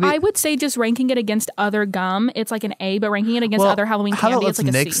candy though. Maybe I would say just ranking it against other gum, it's like an A, but ranking it against Well, other Halloween how candy, about it's let's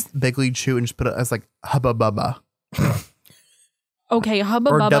like a mix C. Big League Chew and just put it as like Hubba Bubba. Okay, Hubba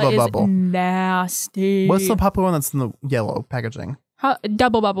Or Bubba Double is Bubble. nasty. What's the popular one that's in the yellow packaging?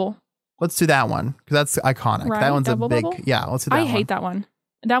 Double Bubble? Let's do that one because that's iconic. Right, That one's Double a big. Bubble? Yeah, let's do that I one. hate that one.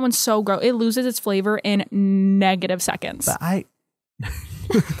 That one's so gross. It loses its flavor in negative seconds. But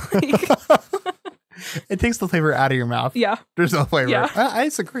it takes the flavor out of your mouth. Yeah. There's no flavor. Yeah. I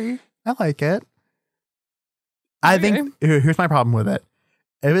disagree. I like it. I think here's my problem with it.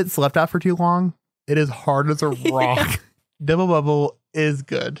 If it's left out for too long, it is hard as a rock. Double Bubble is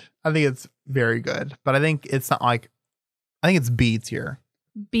good. I think it's very good, but I think it's not like. I think it's B tier.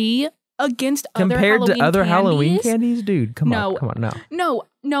 B against Compared other to other Halloween candies? candies, dude, come No. on, no.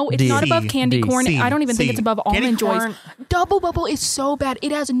 No, it's D. not above candy D. corn. C. I don't even think C. it's above Candy Almond Joys. corn- Double Bubble is so bad.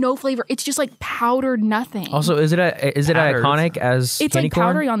 It has no flavor. It's just like powdered nothing. Also, is it Powders. iconic as it's candy like corn?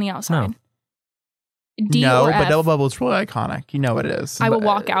 powdery on the outside. No. D no, or but F. Double Bubble is really iconic. You know it is. I will But-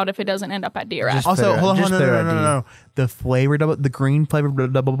 walk out if it doesn't end up at D or F. Just Also, put it- hold on, just no, put it no, at no, D. no, no. The flavor the green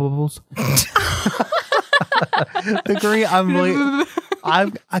flavored Double Bubbles. The green. I'm really.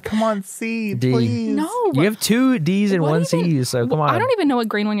 I come on, C, D. please. No. You have 2 D's and What 1 even- C, so come on. I don't even know what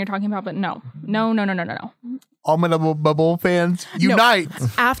green one you're talking about, but no. All my Double Bubble fans, unite!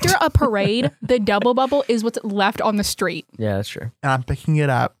 After a parade, the Double Bubble is what's left on the street. Yeah, that's true. And I'm picking it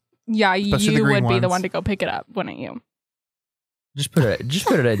up. Yeah, Especially the you green would be the ones. one to go pick it up, wouldn't you? Just put it at D. Just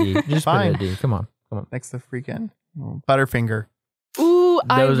put it Fine. at D. Come on. Next to freaking Butterfinger. Ooh,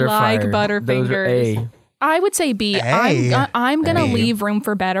 Those I are like fire. Those are Butterfingers. A. I would say B. A. I'm gonna A. leave room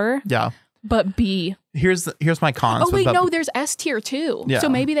for better, Yeah. but B. Here's my cons. Oh wait, no, there's S tier too. Yeah. So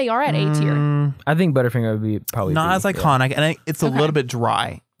maybe they are at A tier. I think Butterfinger would be probably Not B, as yeah. iconic, and it's a Okay. little bit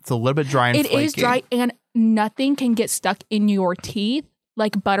dry. It's a little bit dry and It flaky. is dry and nothing can get stuck in your teeth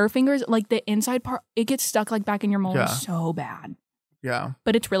like Butterfingers. Like the inside part, it gets stuck like back in your molar Yeah. so bad. Yeah.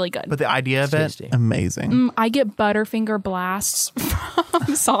 but it's really good. But the idea of it, Tasty. amazing. I get Butterfinger blasts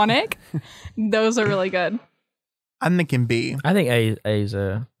from Sonic. Those are really good. I'm thinking B. I think A is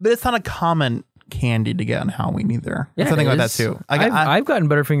a. But it's not a common candy to get on Halloween either. Yeah, Something it about that is. too. I've gotten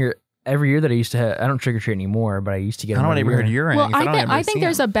Butterfinger every year that I used to have. I don't trick or treat anymore, but I used to get I don't know them what every neighborhood year. you're in. Well, 'cause I think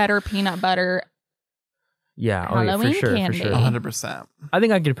there's a better peanut butter. Yeah, Halloween for sure, candy. for sure. 100%. I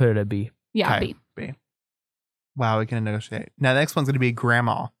think I could put it at B. Yeah, Okay, B. Wow, we can negotiate. Now, the next one's going to be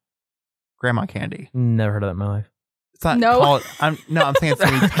grandma candy. Never heard of that in my life. It's not No. called. I'm saying it's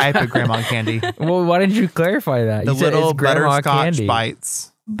a type of grandma candy. Well, why didn't you clarify that? The You said little it's grandma butterscotch candy.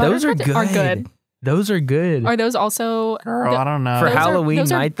 bites. Those are Butterscotch good. Are good. Those are good. Are those also Girl, I don't know. For those are- Halloween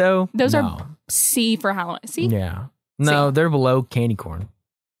those are- night, though? those no. are C for Halloween? C? Yeah. No, they're below candy corn.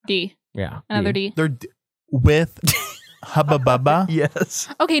 D. Yeah. Another D. They're with Hubba Bubba. Yes.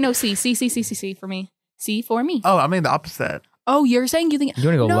 Okay, no, C for me. C for me. Oh, I mean the opposite. Oh, you're saying you think You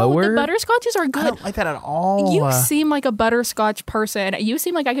want to go no, lower? the butterscotches are I good. don't like that at all. You seem like a butterscotch person. You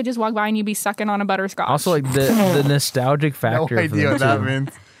seem like I could just walk by and you'd be sucking on a butterscotch. Also, like the nostalgic no factor. for idea them, what that too. means.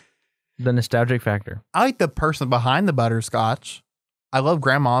 The nostalgic factor. I like the person behind the butterscotch. I love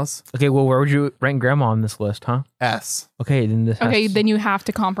grandma's Okay, well, where would you rank grandma on this list, huh? S. Okay, then this. okay, has, then you have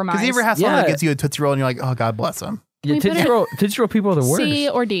to compromise. Because you ever have someone that Yeah. gets you a Tootsie Roll and you're like, oh, God bless them. yeah, we put Tootsie Roll people are the worst. C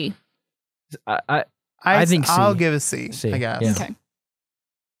or D? I think C. I'll give a C, C, I guess. yeah. Okay.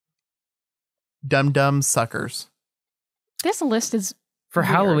 Dum Dum Suckers. This list is For weird.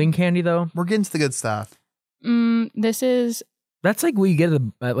 Halloween candy, though, We're getting to the good stuff. this is that's like we get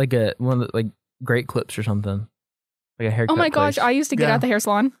at like a one of the, like Great Clips or something, like a haircut. oh my gosh, place. I used to get Yeah. at the hair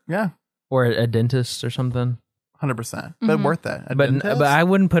salon. Yeah, or a dentist or something. 100%. But Mhm. worth it. A But dentist? I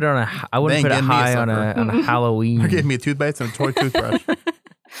wouldn't put it on a. I wouldn't They put it ain't getting me a high on sucker. a Halloween. They're giving me a toothpaste and a toy toothbrush.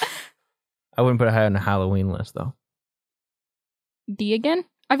 I wouldn't put it high on a Halloween list though. D again?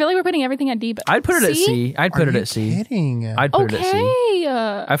 I feel like we're putting everything at D, but I'd put it at C. I'd put Are it you at C. kidding? I'd put it at C.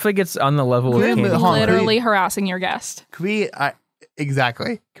 Okay. I feel like it's on the level of Good, candy. but hold on. Literally harassing your guest. Can we,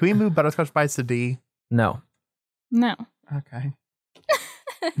 exactly. Can we move Butterscotch Bites to D? No. No. Okay.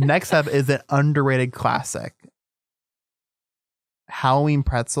 Next up is an underrated classic. Halloween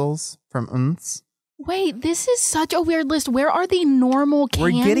pretzels from Unz. Wait, this is such a weird list. Where are the normal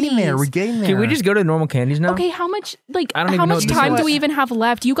candies? We're getting there. We're getting there. Can we just go to normal candies now? Okay, how much I don't how even know much what this time is. do we even have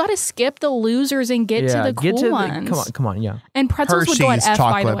left? You got to skip the losers and get to the cool ones. Come on, yeah. And pretzels would go at Hershey's F, by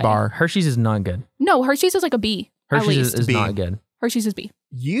the chocolate way. bar. Hershey's is not good. No, Hershey's is like a B. at Hershey's least. is B. not good. Hershey's is B.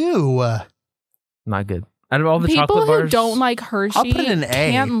 You. Not good. Out of all the People chocolate who bars, don't like Hershey I'll put it in A.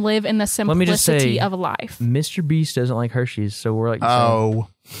 can't live in the Let me just simplicity say- of life. Mr. Beast doesn't like Hershey's, so we're like the same. Oh,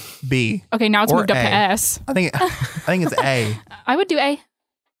 B. Okay, now it's Or moved up A. to S. I think it's A. I would do A.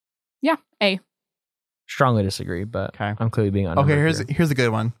 Yeah, A. Strongly disagree, but Okay. I'm clearly being Okay, unnumbered here. here's a good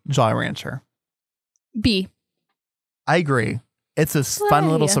one. Jolly Rancher. B. I agree. It's a fun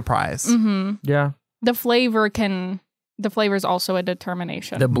little Slay. surprise. Mm-hmm. Yeah. The flavor is also a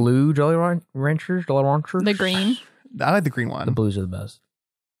determination. The blue Jolly Ranchers, Jolly Ranchers. The green. I like the green one. The blues are the best.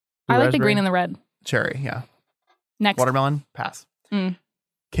 I like the Raspberry? green and the red. Cherry, yeah. Next. Watermelon, pass. Mm.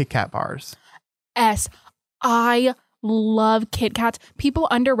 Kit Kat bars. S. I love Kit Kats. People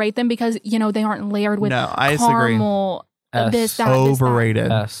underrate them because, they aren't layered with No, I disagree. caramel. S. This, that,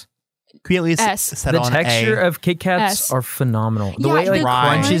 Overrated. S. Can we at least S. settle The on texture A? of Kit Kats S. are phenomenal. The Yeah, way it the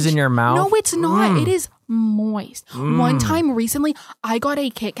crunches crunch- in your mouth. No, it's not. Mm. It is moist. One time recently, I got a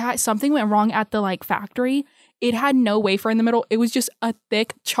Kit Kat. Something went wrong at the factory. It had no wafer in the middle. It was just a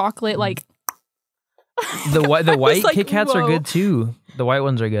thick chocolate The white was like, Kit Kats are whoa. good too. The white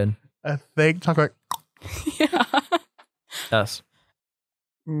ones are good. A thick chocolate. yeah. S.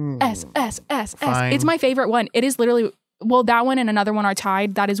 S S S S. Fine. It's my favorite one. It is literally that one and another one are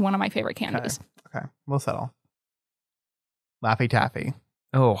tied. That is one of my favorite candies. Okay, we'll settle. Laffy Taffy.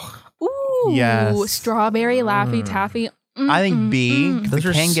 Oh, Ooh, Yes. strawberry Laffy Taffy. I think B. those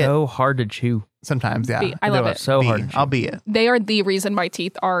are can get so hard to chew. sometimes. Yeah, B. I love it. So B. hard. to chew. I'll be it. They are the reason my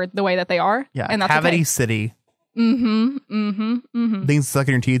teeth are the way that they are. Yeah, and that's Cavity okay. City. Mm-hmm. Things stuck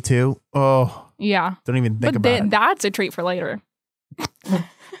in your teeth too. Oh, Yeah, don't even think but about then it. that's a treat for later.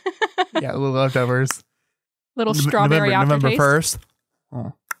 Yeah, little leftovers. Little strawberry November aftertaste. 1st.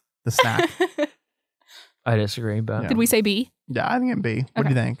 Oh, the snack. I disagree, but Yeah. Did we say B? Yeah, I think it'd be. What do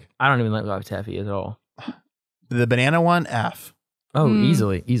you think? I don't even like Laffy Taffy at all. The banana one, F. Oh, Mm.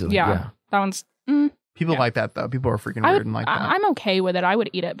 easily. Yeah, that one's. People Yeah. like that though. People are freaking I weird would, and like that. I'm okay with it. I would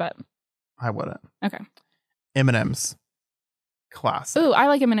eat it, but I wouldn't. okay. M&M's. Classic. Ooh, I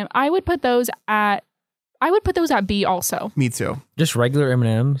like M&M. I would put those at B also. Me too. Just regular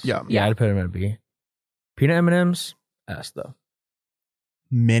M&Ms. Yeah. Yeah, I'd put them at B. Peanut M&Ms, S though.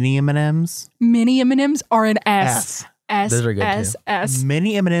 Mini M&Ms. Mini M&Ms are an S. S. Those are good, S. too. S.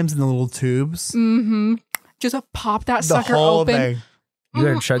 Mini M&Ms in the little tubes. Mm-hmm. Just pop that The sucker whole open. thing. You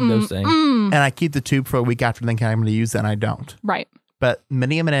gotta chug those things. And I keep the tube for a week after thinking I'm going to use it, and I don't. Right. But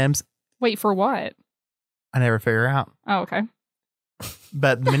mini M&Ms, Wait, for what? I never figure out. Oh, okay.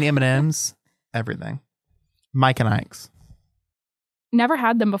 But mini M&Ms, everything. Mike and Ike's. Never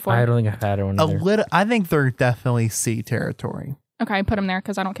had them before. I don't think I've had one A either. little. I think they're definitely C territory. Okay, put them there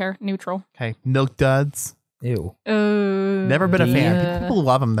because I don't care. Neutral. Okay, Milk Duds. Ew. Never been a fan. yeah. People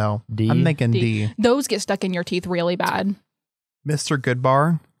love them though. D? I'm thinking D. D. Those get stuck in your teeth really bad. Mr.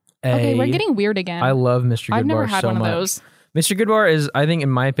 Goodbar. Okay, A. we're getting weird again. I love Mr. Goodbar I've never had so one much. of those. Mr. Goodbar is, I think, in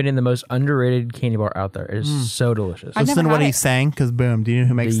my opinion, the most underrated candy bar out there. It is so delicious. I've Listen never to what had he's it. saying, because boom, do you know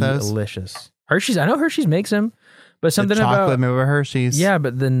who makes those? Delicious. Hershey's. I know Hershey's makes them, but something the chocolate about move of Hershey's. yeah,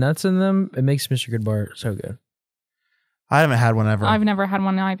 but the nuts in them, it makes Mr. Goodbar so good. I haven't had one ever. I've never had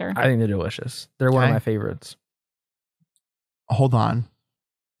one either. I think they're delicious. They're one of Okay. my favorites. Hold on.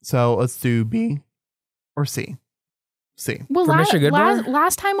 So let's do B or C. C. Well, For Mr. Goodbar?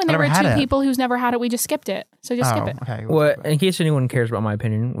 last time when I there were never had two it. people who's never had it, we just skipped it. So just skip it. Okay. Well, in case anyone cares about my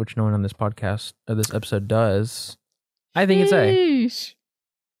opinion, which no one on this podcast or this episode does, I think it's A. Sheesh.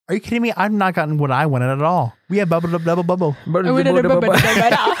 Are you kidding me? I've not gotten what I wanted at all. We have bubble double bubble.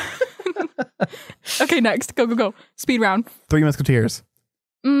 Okay, next. Go. Speed round. Three Musketeers.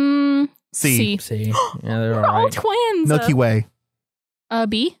 C. C. See, yeah, they're We're all all right. twins. Milky Way.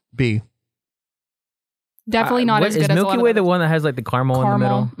 B. B. Definitely not as good Is as Milky a lot Way of the others. one that has like the caramel, in the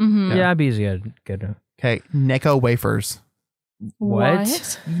Caramel. middle? Mm-hmm. Yeah, B's good. Good. Okay. Necco wafers.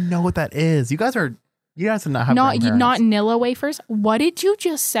 What? You know what that is. You guys are not have Not grandparents. Nilla wafers. What did you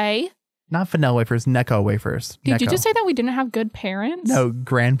just say? Not vanilla wafers, Necco wafers. Did you Necco. just say that we didn't have good parents? No,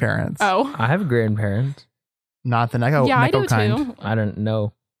 grandparents. Oh. I have grandparents. Not the Necco, Yeah, I Necco do kind. too. I don't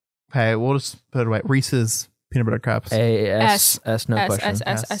know. Okay, we'll just put it away. Reese's peanut butter cups. A S S. no S, question. S,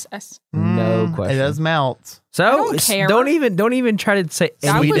 S, S, S. No question. It does melt. So don't care. don't even try to say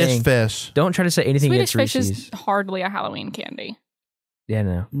That was- Swedish anything. fish. Don't try to say anything Swedish against fish Reese's. is hardly a Halloween candy. Yeah,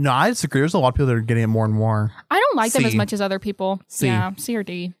 no. No, I disagree. There's a lot of people that are getting it more and more. I don't like them as C. much as other people. C. Yeah, C or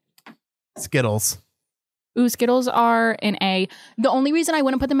D. Skittles. Ooh, Skittles are an A. The only reason I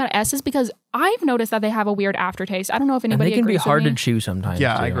wouldn't put them at S is because I've noticed that they have a weird aftertaste. I don't know if And anybody they can be agrees hard with to me. chew sometimes.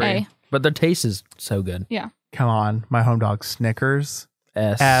 Yeah, I too. agree. A. But their taste is so good. Come on. My home dog, Snickers.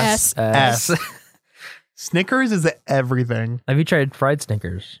 S. S. S. Snickers is everything. Have you tried fried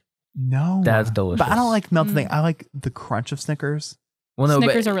Snickers? No. That's delicious. But I don't like melted thing. I like the crunch of Snickers. Well, no,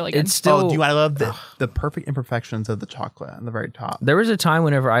 Snickers but are really good. It's still. I love the perfect imperfections of the chocolate on the very top. There was a time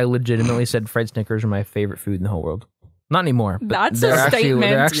whenever I legitimately said fried Snickers are my favorite food in the whole world. Not anymore. But That's there a actually- statement.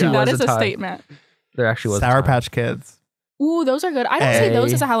 There actually That was is a a time. statement. There actually was a Sour time. Patch Kids. Ooh, those are good. I don't see A.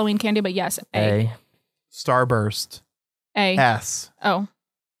 those as a Halloween candy, but yes, A. Starburst. A. S. Oh.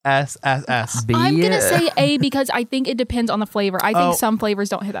 S. S. S. B. I'm going to say A because I think it depends on the flavor. I think Oh. some flavors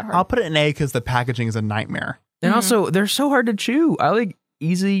don't hit that hard. I'll put it in A because the packaging is a nightmare. And also, they're so hard to chew. I like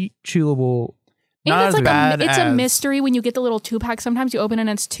easy chewable. And Not it's as like bad it's a as- mystery when you get the little 2-pack. Sometimes you open it and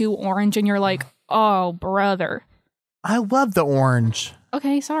it's too orange and you're like, oh, brother. I love the orange.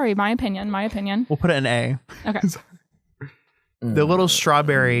 Okay, sorry. My opinion. We'll put it in A. Okay. The little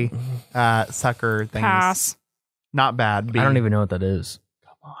strawberry sucker things. Pass. Not bad. B. I don't even know what that is.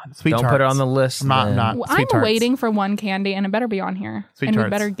 Come on. Sweet Don't tarts. put it on the list. Not- then. not- Well, Sweet I'm tarts. waiting for one candy and it better be on here. Sweet and we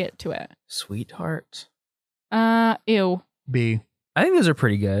tarts. better get to it. Sweetheart. Ew. B. I think those are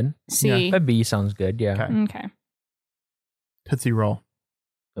pretty good. C. But B sounds good. Yeah. Okay. Okay. Tootsie Roll.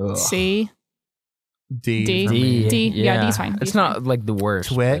 Ugh. C. D. D. for me. D. Yeah, D's fine. It's D's not like the worst.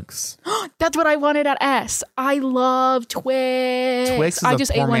 but- Twix. That's what I wanted at S. I love Twix. Twix is I a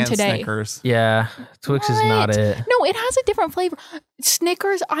just ate poor one man's today. Snickers. Yeah. Twix is not What? it. No, it has a different flavor.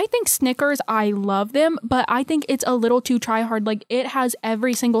 Snickers, I think Snickers, I love them, but I think it's a little too try hard. Like it has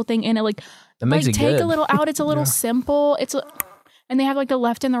every single thing in it. Like, That makes it take good. a little out. It's a little simple. And they have like the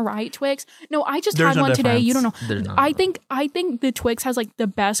left and the right Twix. No, I just There's had no one today. You don't know. There's not. I think the Twix has like the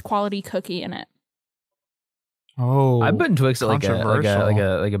best quality cookie in it. Oh. I put Twix at like controversial.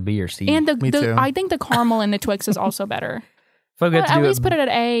 a B or C. And Me too. I think the caramel in the Twix is also better. if I got to At do least put it at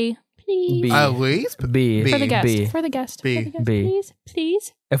A, please. B. At least? B. B. For the guest. B. For the guest. B. For the guest. B. Please.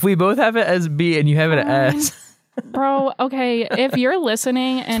 Please. If we both have it as B and you have it at Fine. S, Bro, okay, if you're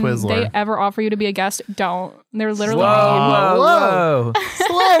listening and Twizzler. they ever offer you to be a guest, don't. They're literally whoa.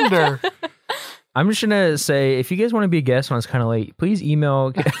 Slander. I'm just gonna say, if you guys want to be a guest when it's kind of late, please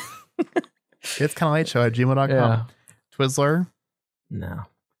email. It's kind of late show at gmail.com. Yeah. Twizzler. No.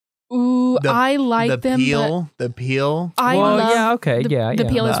 Ooh, Ooh, I like the them. peel. The peel. I Well, love yeah, okay, the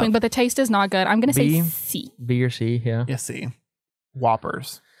peel is Love. swing, but the taste is not good. I'm gonna say B? C. B or C, yeah. Yes, see.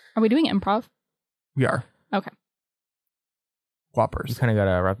 Whoppers. Are we doing improv? We are. Okay. You Whoppers. kind of got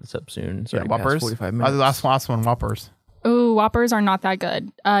to wrap this up soon. So Yeah, Whoppers. 45 The minutes. last one, Whoppers. Ooh, Whoppers are not that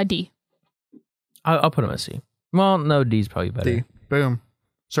good. D. I'll put them at C. Well, no, D's probably better. D. Boom.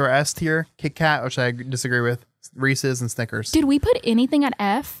 So our S tier, Kit Kat, which I disagree with, Reese's and Snickers. Did we put anything at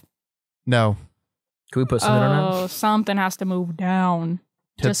F? No. Can we put something on Oh, something has to move down.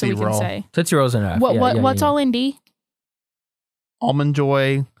 Just so we Tootsie can Roll. say. Tootsie Rolls in F. What's all in D? Almond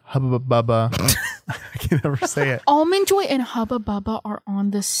Joy, Hubba Bubba. I can never say it. Almond Joy and Hubba Bubba are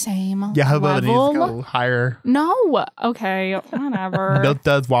on the same Yeah, Hubba Bubba level. needs to go higher. No. Okay. Whatever. Milk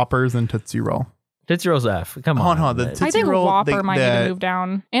Duds, Whoppers, and Tootsie Roll. Tootsie Rolls F. Come Hold on. on, the man. Tootsie I think Roll, Whopper might need to move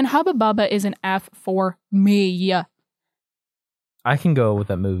down. And Hubba Bubba is an F for me. I can go with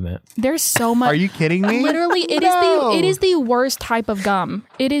that movement. There's so much. Are you kidding me? Literally, No. it is the worst type of gum.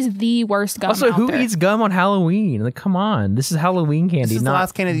 It is the worst gum. Also, out who there. eats gum on Halloween? Like, come on. This is Halloween candy, This is the not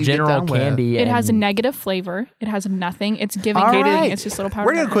last candy that you get general done with. candy. It has a and- negative flavor. It has nothing. It's giving All hating. right. It's just little powder.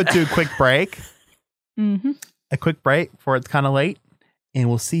 We're going to do a quick break. Mm-hmm. A quick break before it's kind of late. And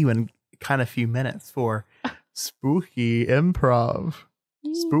we'll see you in kind of a few minutes for Spooky Improv.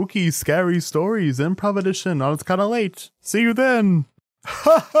 Spooky, scary stories, improv edition on It's Kind of Late. See you then.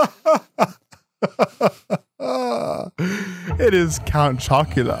 It is Count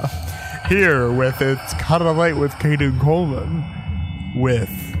Chocula here with It's Kind of Late with Caden Coleman with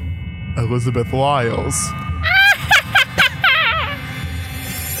Elizabeth Lyles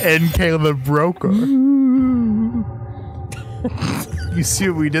and Caleb Broker. You see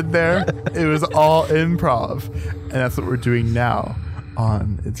what we did there? It was all improv. And that's what we're doing now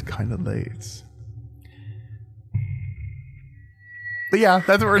on It's Kind of Late. But yeah,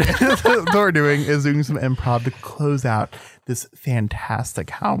 that's what we're doing is doing some improv to close out this fantastic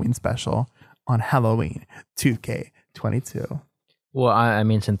Halloween special on Halloween 2K22. Well, I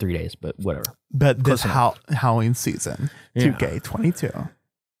mean, it's in 3 days, but whatever. But this Close Halloween season, Yeah. 2K22.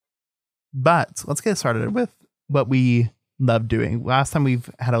 But let's get started with what we love doing. Last time we've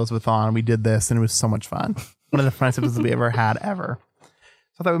had Elizabeth on, we did this and it was so much fun. One of the funnest episodes we ever had ever.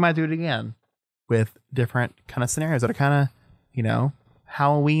 So I thought we might do it again with different kind of scenarios that are kind of, you know,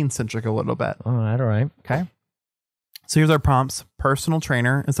 Halloween centric a little bit. All right. Okay. So here's our prompts. Personal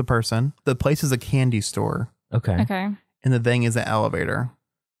trainer is a person. The place is a candy store. Okay. Okay. And the thing is an elevator.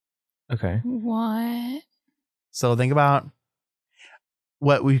 Okay. What? So think about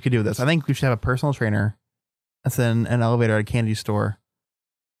what we could do with this. I think we should have a personal trainer that's in an elevator at a candy store.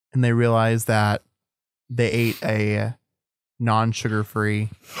 And they realize that they ate a non-sugar free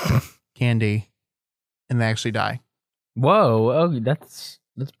candy and they actually die. Whoa. Oh, that's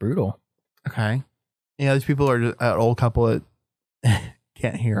brutal. Okay. Yeah, these people are just an old couple that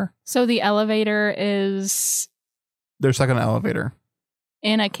can't hear. So the elevator is They're stuck in an elevator.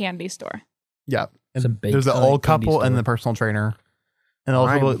 in a candy store. Yeah. It's And a baked there's an good old candy couple and store. the personal trainer. And the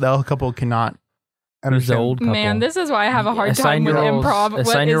Right. old couple cannot Who's the understand. old couple? Man, this is why I have a hard Assign time with your roles. improv. What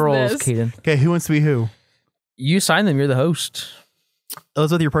Assign your roles, is this? Kaden. Okay, who wants to be who? You sign them. You're the host.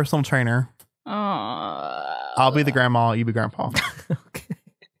 Elizabeth, your personal trainer. Uh, I'll be the grandma. You be grandpa. Okay.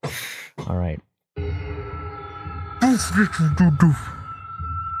 All right.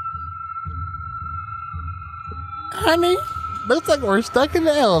 Honey, looks like we're stuck in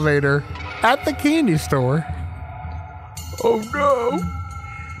the elevator at the candy store. Oh no.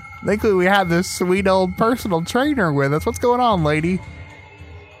 Thankfully, we have this sweet old personal trainer with us. What's going on, lady?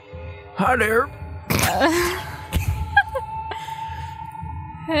 Hi there.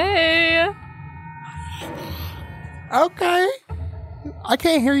 Hey. Okay. I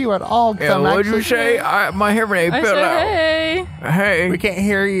can't hear you at all. 'cause I'm actually- My hearing aid I said, hey. Hey. We can't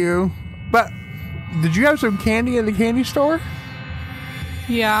hear you. But did you have some candy in the candy store?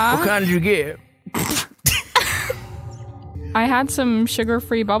 Yeah. kind did you get? I had some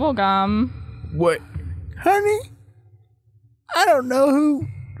sugar-free bubble gum. What? Honey, I don't know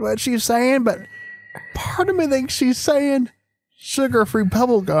what she's saying, but part of me thinks she's saying sugar-free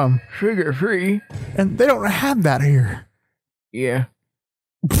bubble gum. Sugar free? And they don't have that here. Yeah.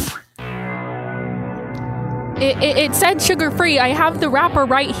 It said sugar-free. I have the wrapper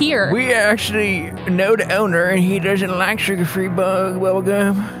right here. We actually know the owner, and he doesn't like sugar free bubble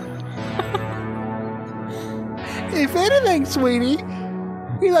gum. If anything, sweetie,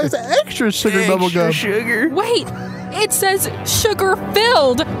 he likes the extra sugar bubble gum. sugar. Wait, it says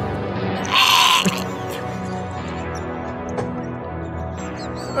sugar-filled.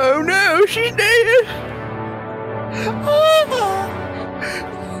 Oh no, she's dead.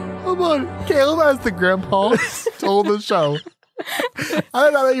 Come on. Caleb as the grandpa told the show. I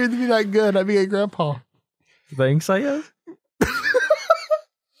don't know that you'd be that good at being a grandpa. Thanks, I guess.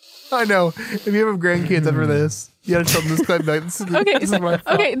 I know. If you have grandkids after this, you gotta show them this clip. Like, this is my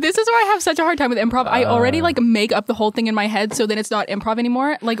fault. Okay, this is where I have such a hard time with improv. I already like make up the whole thing in my head, so then it's not improv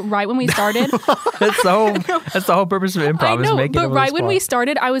anymore. Like right when we started, That's the whole purpose of improv. I know, is making but up right when we spot.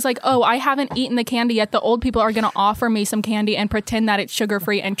 started, I was like, oh, I haven't eaten the candy yet. The old people are gonna offer me some candy and pretend that it's sugar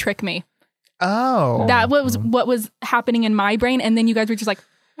free and trick me. Oh. That was what was happening in my brain, and then you guys were just like,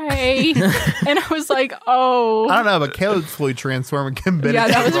 hey, and I was like, oh. I don't know, but Caleb's fully transformed. Kim Bennett. Yeah,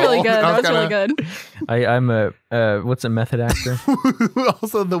 that was really good. That was really kinda- good. I'm a what's a method actor?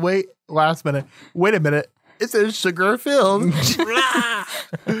 Also, the last minute. Wait a minute. It says sugar filled.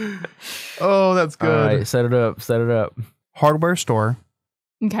 Oh, that's good. All right, set it up. Hardware store,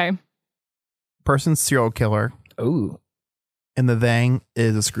 Okay. person serial killer, Ooh. and the thing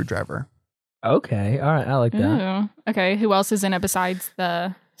is a screwdriver. Okay. All right. I like that. Ooh. Okay. Who else is in it besides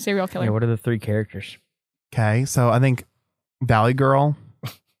the serial killer? Yeah, what are the 3 characters? Okay, so I think Valley Girl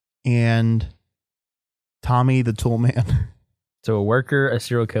and Tommy the Tool Man. So a worker, a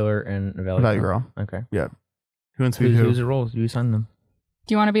serial killer, and a Valley Girl. Okay. Who wants to be Who's who? the roles? You assign them.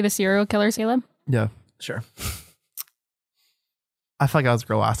 Do you want to be the serial killer, Caleb? Yeah. Sure. I feel like I was a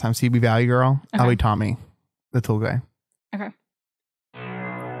girl last time, so you'd be Valley Girl. I'll Okay. be Tommy, the tool guy. Okay.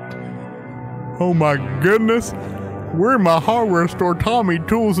 Oh my goodness. We're in my hardware store, Tommy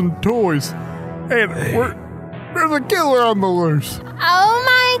Tools and Toys. And there's a killer on the loose. Oh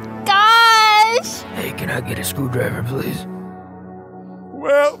my gosh! Hey, can I get a screwdriver, please?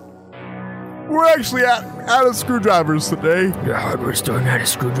 Well, we're actually out of screwdrivers today. Your hardware store not of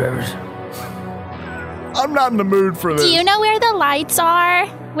screwdrivers. I'm not in the mood for this. Do you know where the lights are?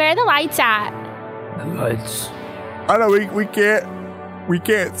 Where are the lights at? The lights. I know we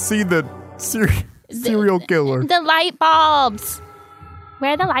can't see the serial killer. The light bulbs.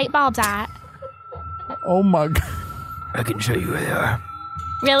 Where are the light bulbs at? Oh my god. I can show you where they are.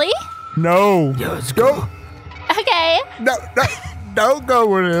 Really? No. Yeah, let's Go. Okay. No, don't go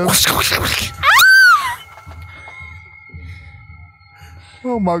with him.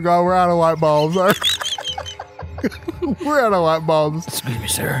 Oh my god, we're out of light bulbs. We're out of light bulbs. Excuse me,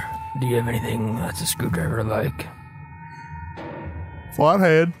 sir. Do you have anything that's a screwdriver like?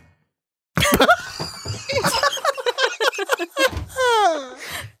 Flathead.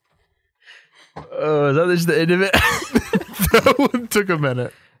 Oh, is that just the end of it? That one took a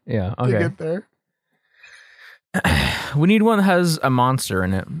minute Yeah, to okay. get there. We need one that has a monster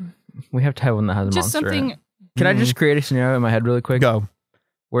in it. We have to have one that has a Just monster in something. it. Can I just create a scenario in my head really quick? Go.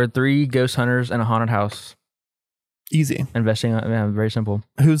 We're 3 ghost hunters in a haunted house. Easy. Investing on, yeah, very simple.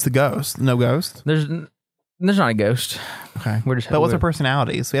 Who's the ghost? No ghost? There's not a ghost. Okay. We're just But what's our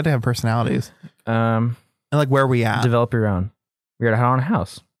personalities? We have to have personalities. um And like where are we at? develop your own. We're at a haunted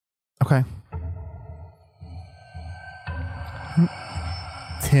house. Okay.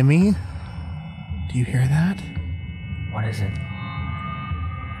 Timmy? Do you hear that? What is it?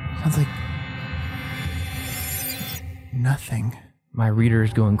 Sounds like nothing. My reader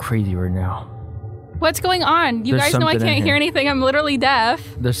is going crazy right now. What's going on? You There's guys know I something in can't hear here. anything. I'm literally deaf.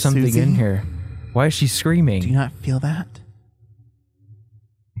 There's something Susie? in here. Why is she screaming? Do you not feel that?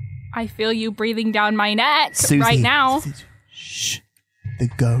 I feel you breathing down my neck Susie. right now. Susie, shh. The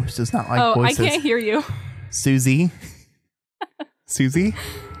ghost does not like Oh, voices. I can't hear you. Susie. Susie.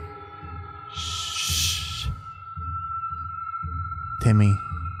 Shh. Timmy,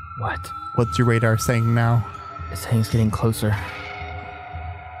 What? what's your radar saying now? This thing's getting closer.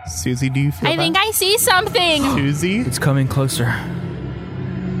 Susie, do you feel I think I see something. Susie? It's coming closer.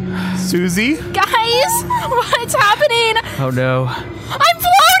 Susie? Guys, what's happening? Oh no. I'm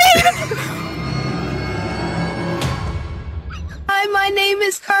floating! Hi, my name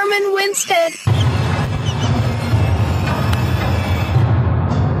is Carmen Winstead.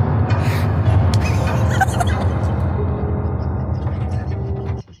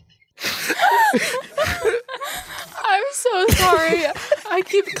 I'm so sorry. I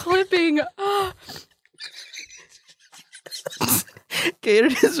keep clipping.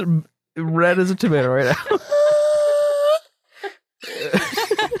 Kaden is red as a tomato right now.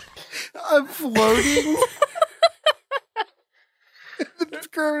 I'm floating.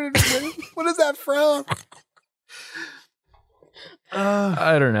 What is that from?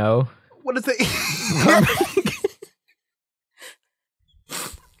 I don't know. What is it?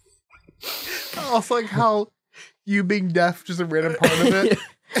 I also like how you being deaf just a random part of it.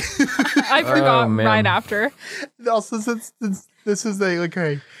 I forgot man. right after. Also, since this is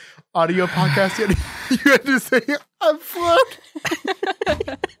a audio podcast, you had to say I'm floating.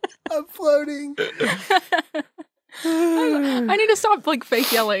 happening? I need to stop like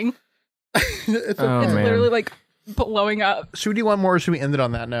fake yelling. It's Oh, It's man. literally like blowing up. Should we do one more or should we end it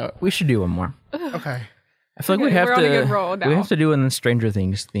on that note? We should do one more. Okay. I feel like Okay, we have we're to. on a good roll We now. have to do one Stranger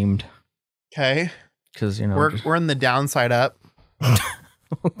Things themed Okay. because you know. We're in the downside up.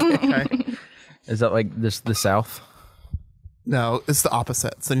 Okay. Is that like this the South? No, it's the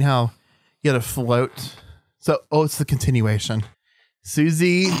opposite. So now you gotta float. So it's the continuation.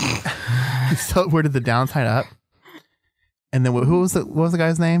 Susie teleported the downside up. And then who was it? What was the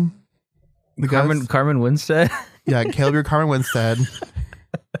guy's name? The ghost? Carmen Winstead. Yeah, Caleb, you're Carmen Winstead.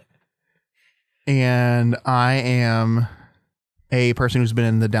 And I am a person who's been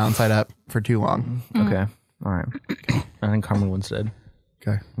in the downside up for too long. Okay. All right. I think Carmen Winstead.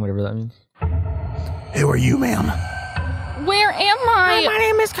 Okay. Whatever that means. Who are you, ma'am? Where am I? My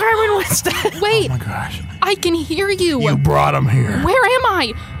name is Carmen Winstead. Wait, Oh my gosh. I can hear you. You brought him here. Where am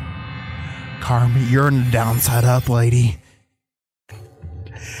I? Carmen, you're in the downside up, lady.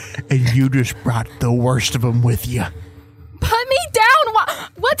 And you just brought the worst of them with you. Put me down.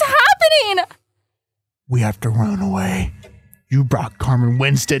 What's happening? We have to run away. You brought Carmen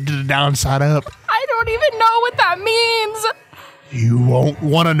Winstead to the downside up. I don't even know what that means. You won't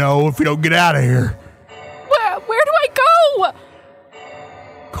want to know if you don't get out of here. Where do I go?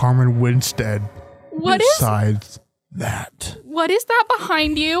 Carmen Winstead What is decides that. that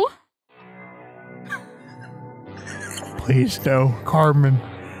behind you? Please no, Carmen.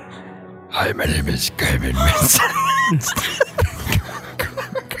 Hi, my name is Carmen Winstead.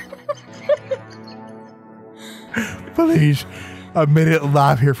 Please, I've made it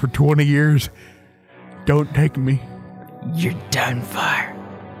alive here for 20 years. Don't take me. You're done for.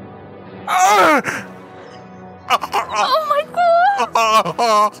 Oh my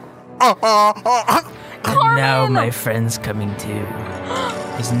god! And now my friend's coming too.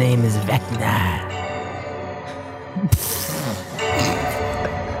 His name is Vecna.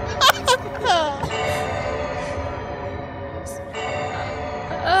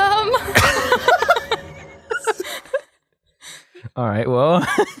 All right, well,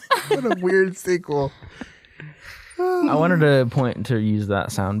 What a weird sequel. I wanted to use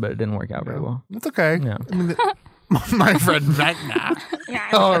that sound, but it didn't work out very well. That's okay. Yeah. I mean, my friend Vecna.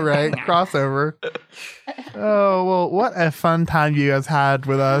 All right, crossover. Oh, well, what a fun time you guys had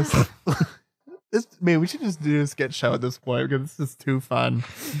with us. We should just do a sketch show at this point because this is too fun.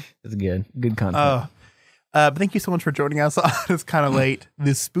 It's good. Good content. But thank you so much for joining us. It's kind of late.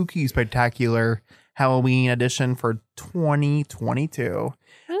 This spooky, spectacular Halloween edition for 2022.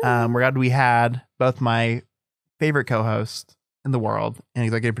 We're glad we had both my favorite co-host in the world and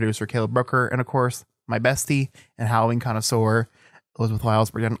executive producer Caleb Brooker, and of course my bestie and Halloween connoisseur Elizabeth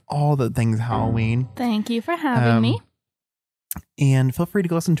Lyles. We're doing all the things Halloween. Thank you for having me. And feel free to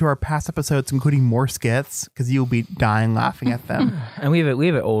go listen to our past episodes, including more skits, because you'll be dying laughing at them. And we have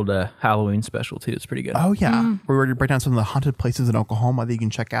an old Halloween special too. It's pretty good. Oh yeah, we're going to break down some of the haunted places in Oklahoma that you can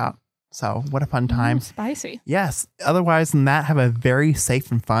check out. So what a fun time! Spicy. Yes. Otherwise than that, have a very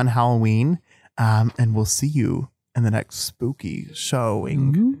safe and fun Halloween. And we'll see you in the next spooky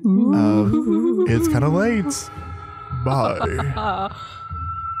showing of It's Kind of Late. Bye.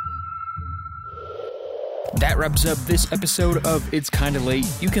 That wraps up this episode of It's Kinda Late.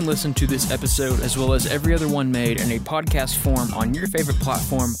 You can listen to this episode as well as every other one made in a podcast form on your favorite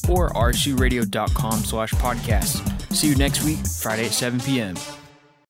platform or rcradio.com/podcast. See you next week, Friday at 7 p.m.